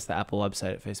access the Apple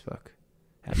website at Facebook.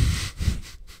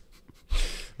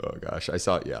 Oh gosh, I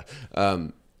saw it. Yeah.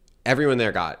 Everyone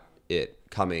there got it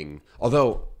coming.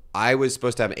 Although I was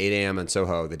supposed to have 8 a.m. on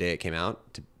Soho the day it came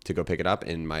out to go pick it up,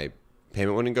 and my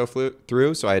payment wouldn't go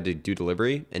through, so I had to do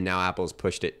delivery, and now Apple's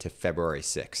pushed it to February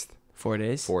 6th. 4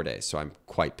 days? 4 days, so I'm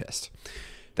quite pissed.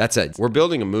 That said, we're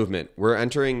building a movement. We're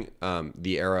entering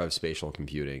the era of spatial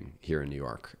computing here in New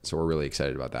York, so we're really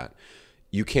excited about that.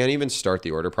 You can't even start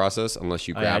the order process unless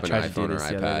you grab an iPhone or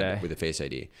iPad with a Face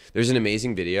ID. There's an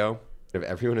amazing video of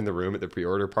everyone in the room at the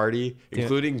pre-order party,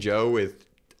 including Joe with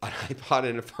an iPod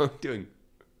and a phone doing...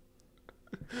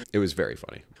 It was very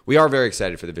funny. We are very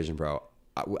excited for the Vision Pro.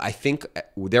 I think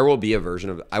there will be a version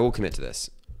of... I will commit to this.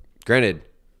 Granted,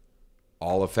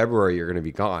 all of February you're going to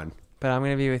be gone. But I'm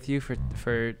going to be with you for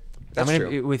That's I'm going true.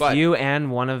 to be with But you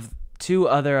and two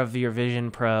other of your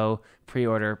Vision Pro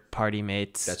pre-order party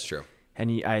mates. That's true. and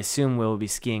I assume we'll be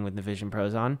skiing with the Vision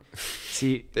Pros on.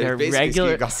 See, They're they're basically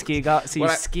regular ski goggles. So you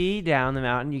What I- ski down the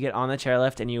mountain, you get on the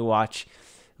chairlift, and you watch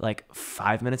like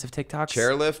 5 minutes of TikToks.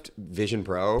 Chairlift Vision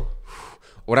Pro.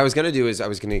 What I was going to do is I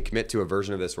was going to commit to a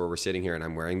version of this where we're sitting here and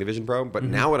I'm wearing the Vision Pro. But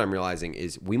now what I'm realizing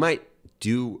is we might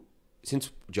do,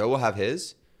 since Joe will have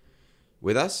his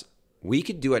with us, we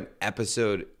could do an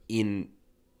episode in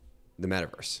the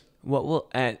metaverse. What will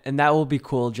and that will be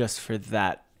cool just for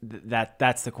that.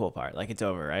 That's the cool part. Like it's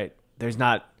over, right? There's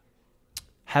not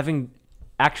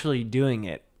actually doing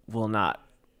it will not.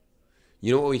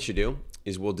 You know what we should do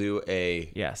is we'll do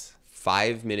a Yes.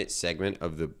 5-minute segment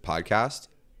of the podcast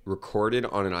recorded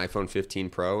on an iPhone 15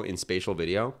 Pro in spatial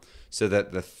video so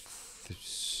that the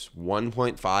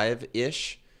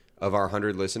 1.5-ish of our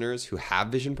 100 listeners who have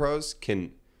Vision Pros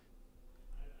can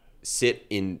sit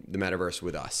in the metaverse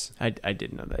with us. I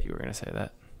didn't know that you were going to say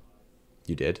that.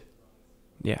 You did?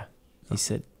 Yeah. He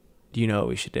said, "Do you know what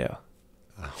we should do?"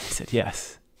 I said,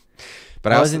 "Yes."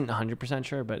 But I also, wasn't 100%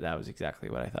 sure, but that was exactly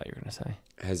what I thought you were going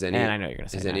to say. and I know you're going to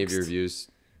say Has any of your next.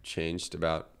 views changed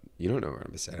about... You don't know what I'm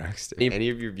going to say next. Any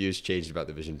of your views changed about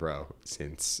the Vision Pro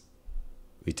since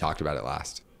we talked about it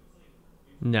last?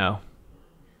 No.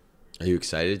 Are you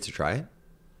excited to try it?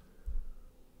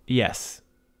 Yes.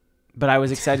 But I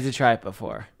was excited to try it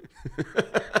before.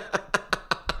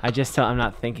 I'm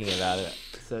not thinking about it.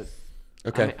 So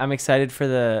Okay. I'm excited for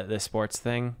the sports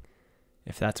thing,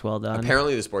 if that's well done.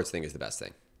 Apparently the sports thing is the best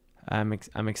thing. I'm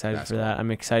excited for Basketball. that.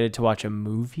 I'm excited to watch a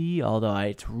movie, although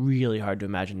it's really hard to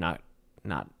imagine not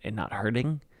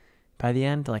hurting by the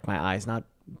end, like my eyes not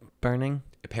burning.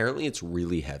 Apparently it's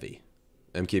really heavy.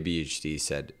 MKBHD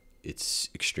said it's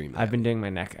extremely I've heavy. been doing my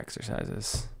neck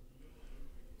exercises.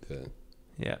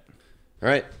 Yeah. All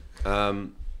right.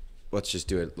 Let's just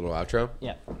do a little outro.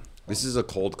 Yeah. This is a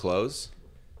cold close.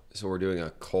 So we're doing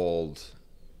it's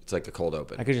like a cold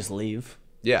open. I could just leave.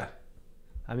 Yeah.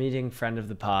 I'm meeting friend of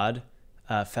the pod,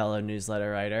 fellow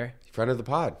newsletter writer. Friend of the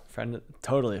pod.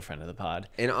 Totally a friend of the pod.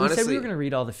 And We said we honestly- were going to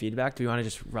read all the feedback. Do we want to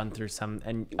just run through some?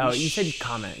 And you said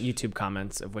YouTube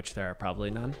comments, of which there are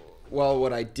probably none. Well,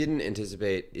 what I didn't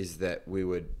anticipate is that we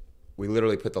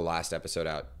literally put the last episode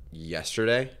out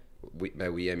yesterday. By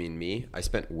we, I mean me. I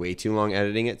spent way too long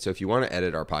editing it. So if you want to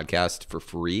edit our podcast for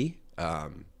free,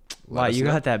 Wow, you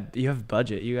got that? You have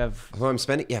budget. You have. Although I'm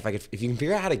spending, yeah. If you can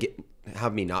figure out how to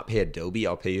have me not pay Adobe,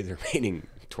 I'll pay you the remaining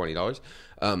 $20.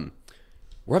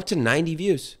 We're up to 90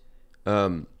 views.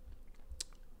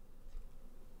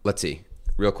 Let's see,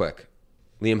 real quick.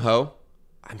 Liam Ho,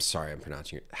 I'm sorry, I'm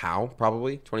pronouncing it. How?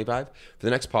 Probably 25. For the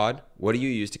next pod, what do you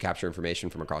use to capture information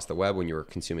from across the web when you're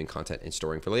consuming content and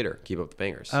storing for later? Keep up the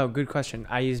bangers. Oh, good question.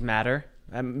 I use Matter.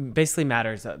 Basically,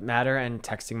 Matter and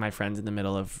texting my friends in the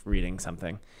middle of reading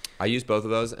something. I use both of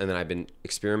those, and then I've been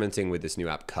experimenting with this new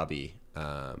app, Cubby,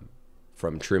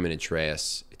 from Truman and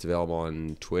Shreyas. It's available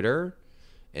on Twitter,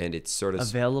 and it's sort of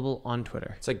Available on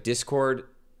Twitter. It's like Discord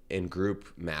and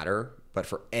Group Matter, but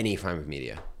for any form of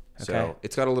media. So Okay.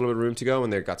 it's got a little bit of room to go,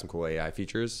 and they've got some cool AI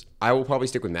features. I will probably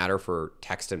stick with Matter for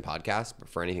text and podcast, but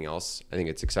for anything else, I think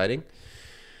it's exciting.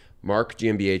 Mark,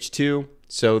 GmbH2.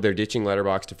 So they're ditching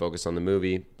Letterboxd to focus on the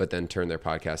movie, but then turn their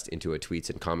podcast into a tweets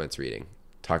and comments reading.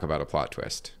 Talk about a plot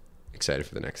twist. Excited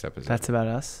for the next episode. That's about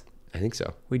us. I think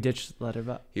so. We ditched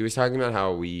Letterboxd. He was talking about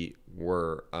how we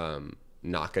were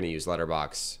not going to use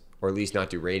Letterboxd, or at least not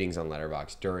do ratings on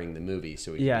Letterboxd during the movie,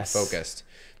 so we can Yes. be focused.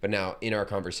 But now in our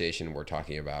conversation, we're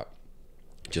talking about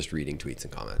just reading tweets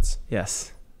and comments.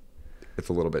 Yes. It's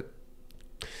a little bit.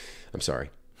 I'm sorry.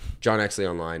 John Exley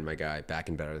Online, my guy, back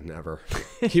and better than ever.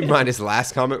 Keep in mind, his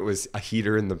last comment was a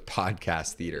heater in the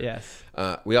podcast theater. Yes.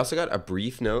 We also got a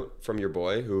brief note from your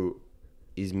boy who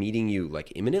is meeting you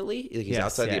like imminently. Like he's Yes,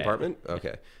 outside the yeah. apartment.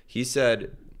 Okay. He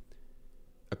said,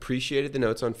 appreciated the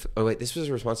notes on. Oh wait, this was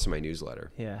a response to my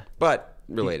newsletter, Yeah. but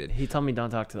related. He told me don't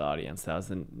talk to the audience. That was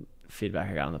the feedback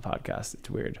I got on the podcast. It's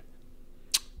weird.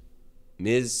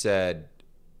 Ms. said,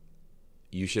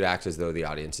 you should act as though the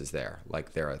audience is there,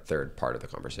 like they're a third part of the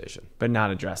conversation. But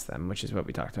not address them, which is what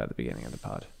we talked about at the beginning of the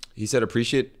pod. He said,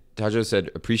 Tajo said,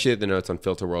 appreciate the notes on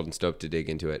Filter World and stoked to dig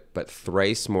into it, but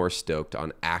thrice more stoked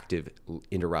on active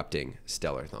interrupting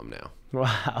stellar thumbnail.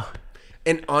 Wow.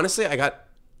 And honestly, I got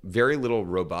very little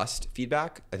robust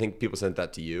feedback. I think people sent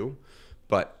that to you,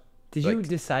 but Did like, you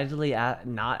decidedly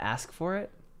not ask for it?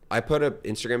 I put an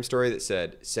Instagram story that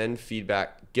said, send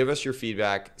feedback, give us your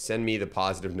feedback, send me the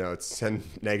positive notes, send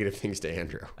negative things to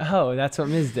Andrew. Oh, that's what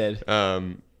Ms. did.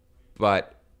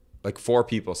 But like 4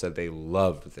 people said they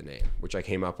loved the name, which I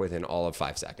came up with in all of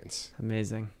 5 seconds.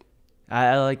 Amazing.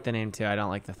 I like the name too. I don't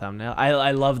like the thumbnail.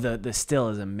 I love the still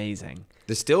is amazing.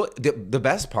 The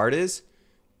best part is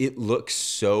it looks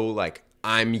so like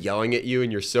I'm yelling at you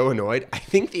and you're so annoyed. I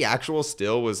think the actual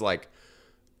still was like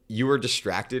you were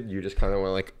distracted. You just kind of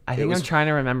went like. I think I'm trying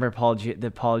to remember the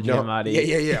Paul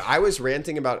Giamatti. Yeah. I was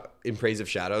ranting about In Praise of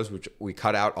Shadows, which we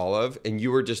cut out all of, and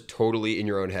you were just totally in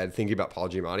your own head thinking about Paul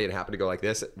Giamatti, and it happened to go like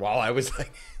this while I was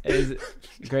like. It was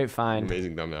a great find.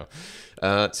 Amazing thumbnail.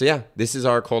 So yeah, this is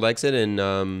our cold exit, and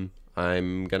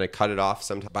I'm gonna cut it off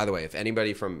sometime. By the way, if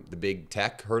anybody from the big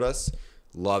tech heard us,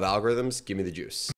 love algorithms, give me the juice.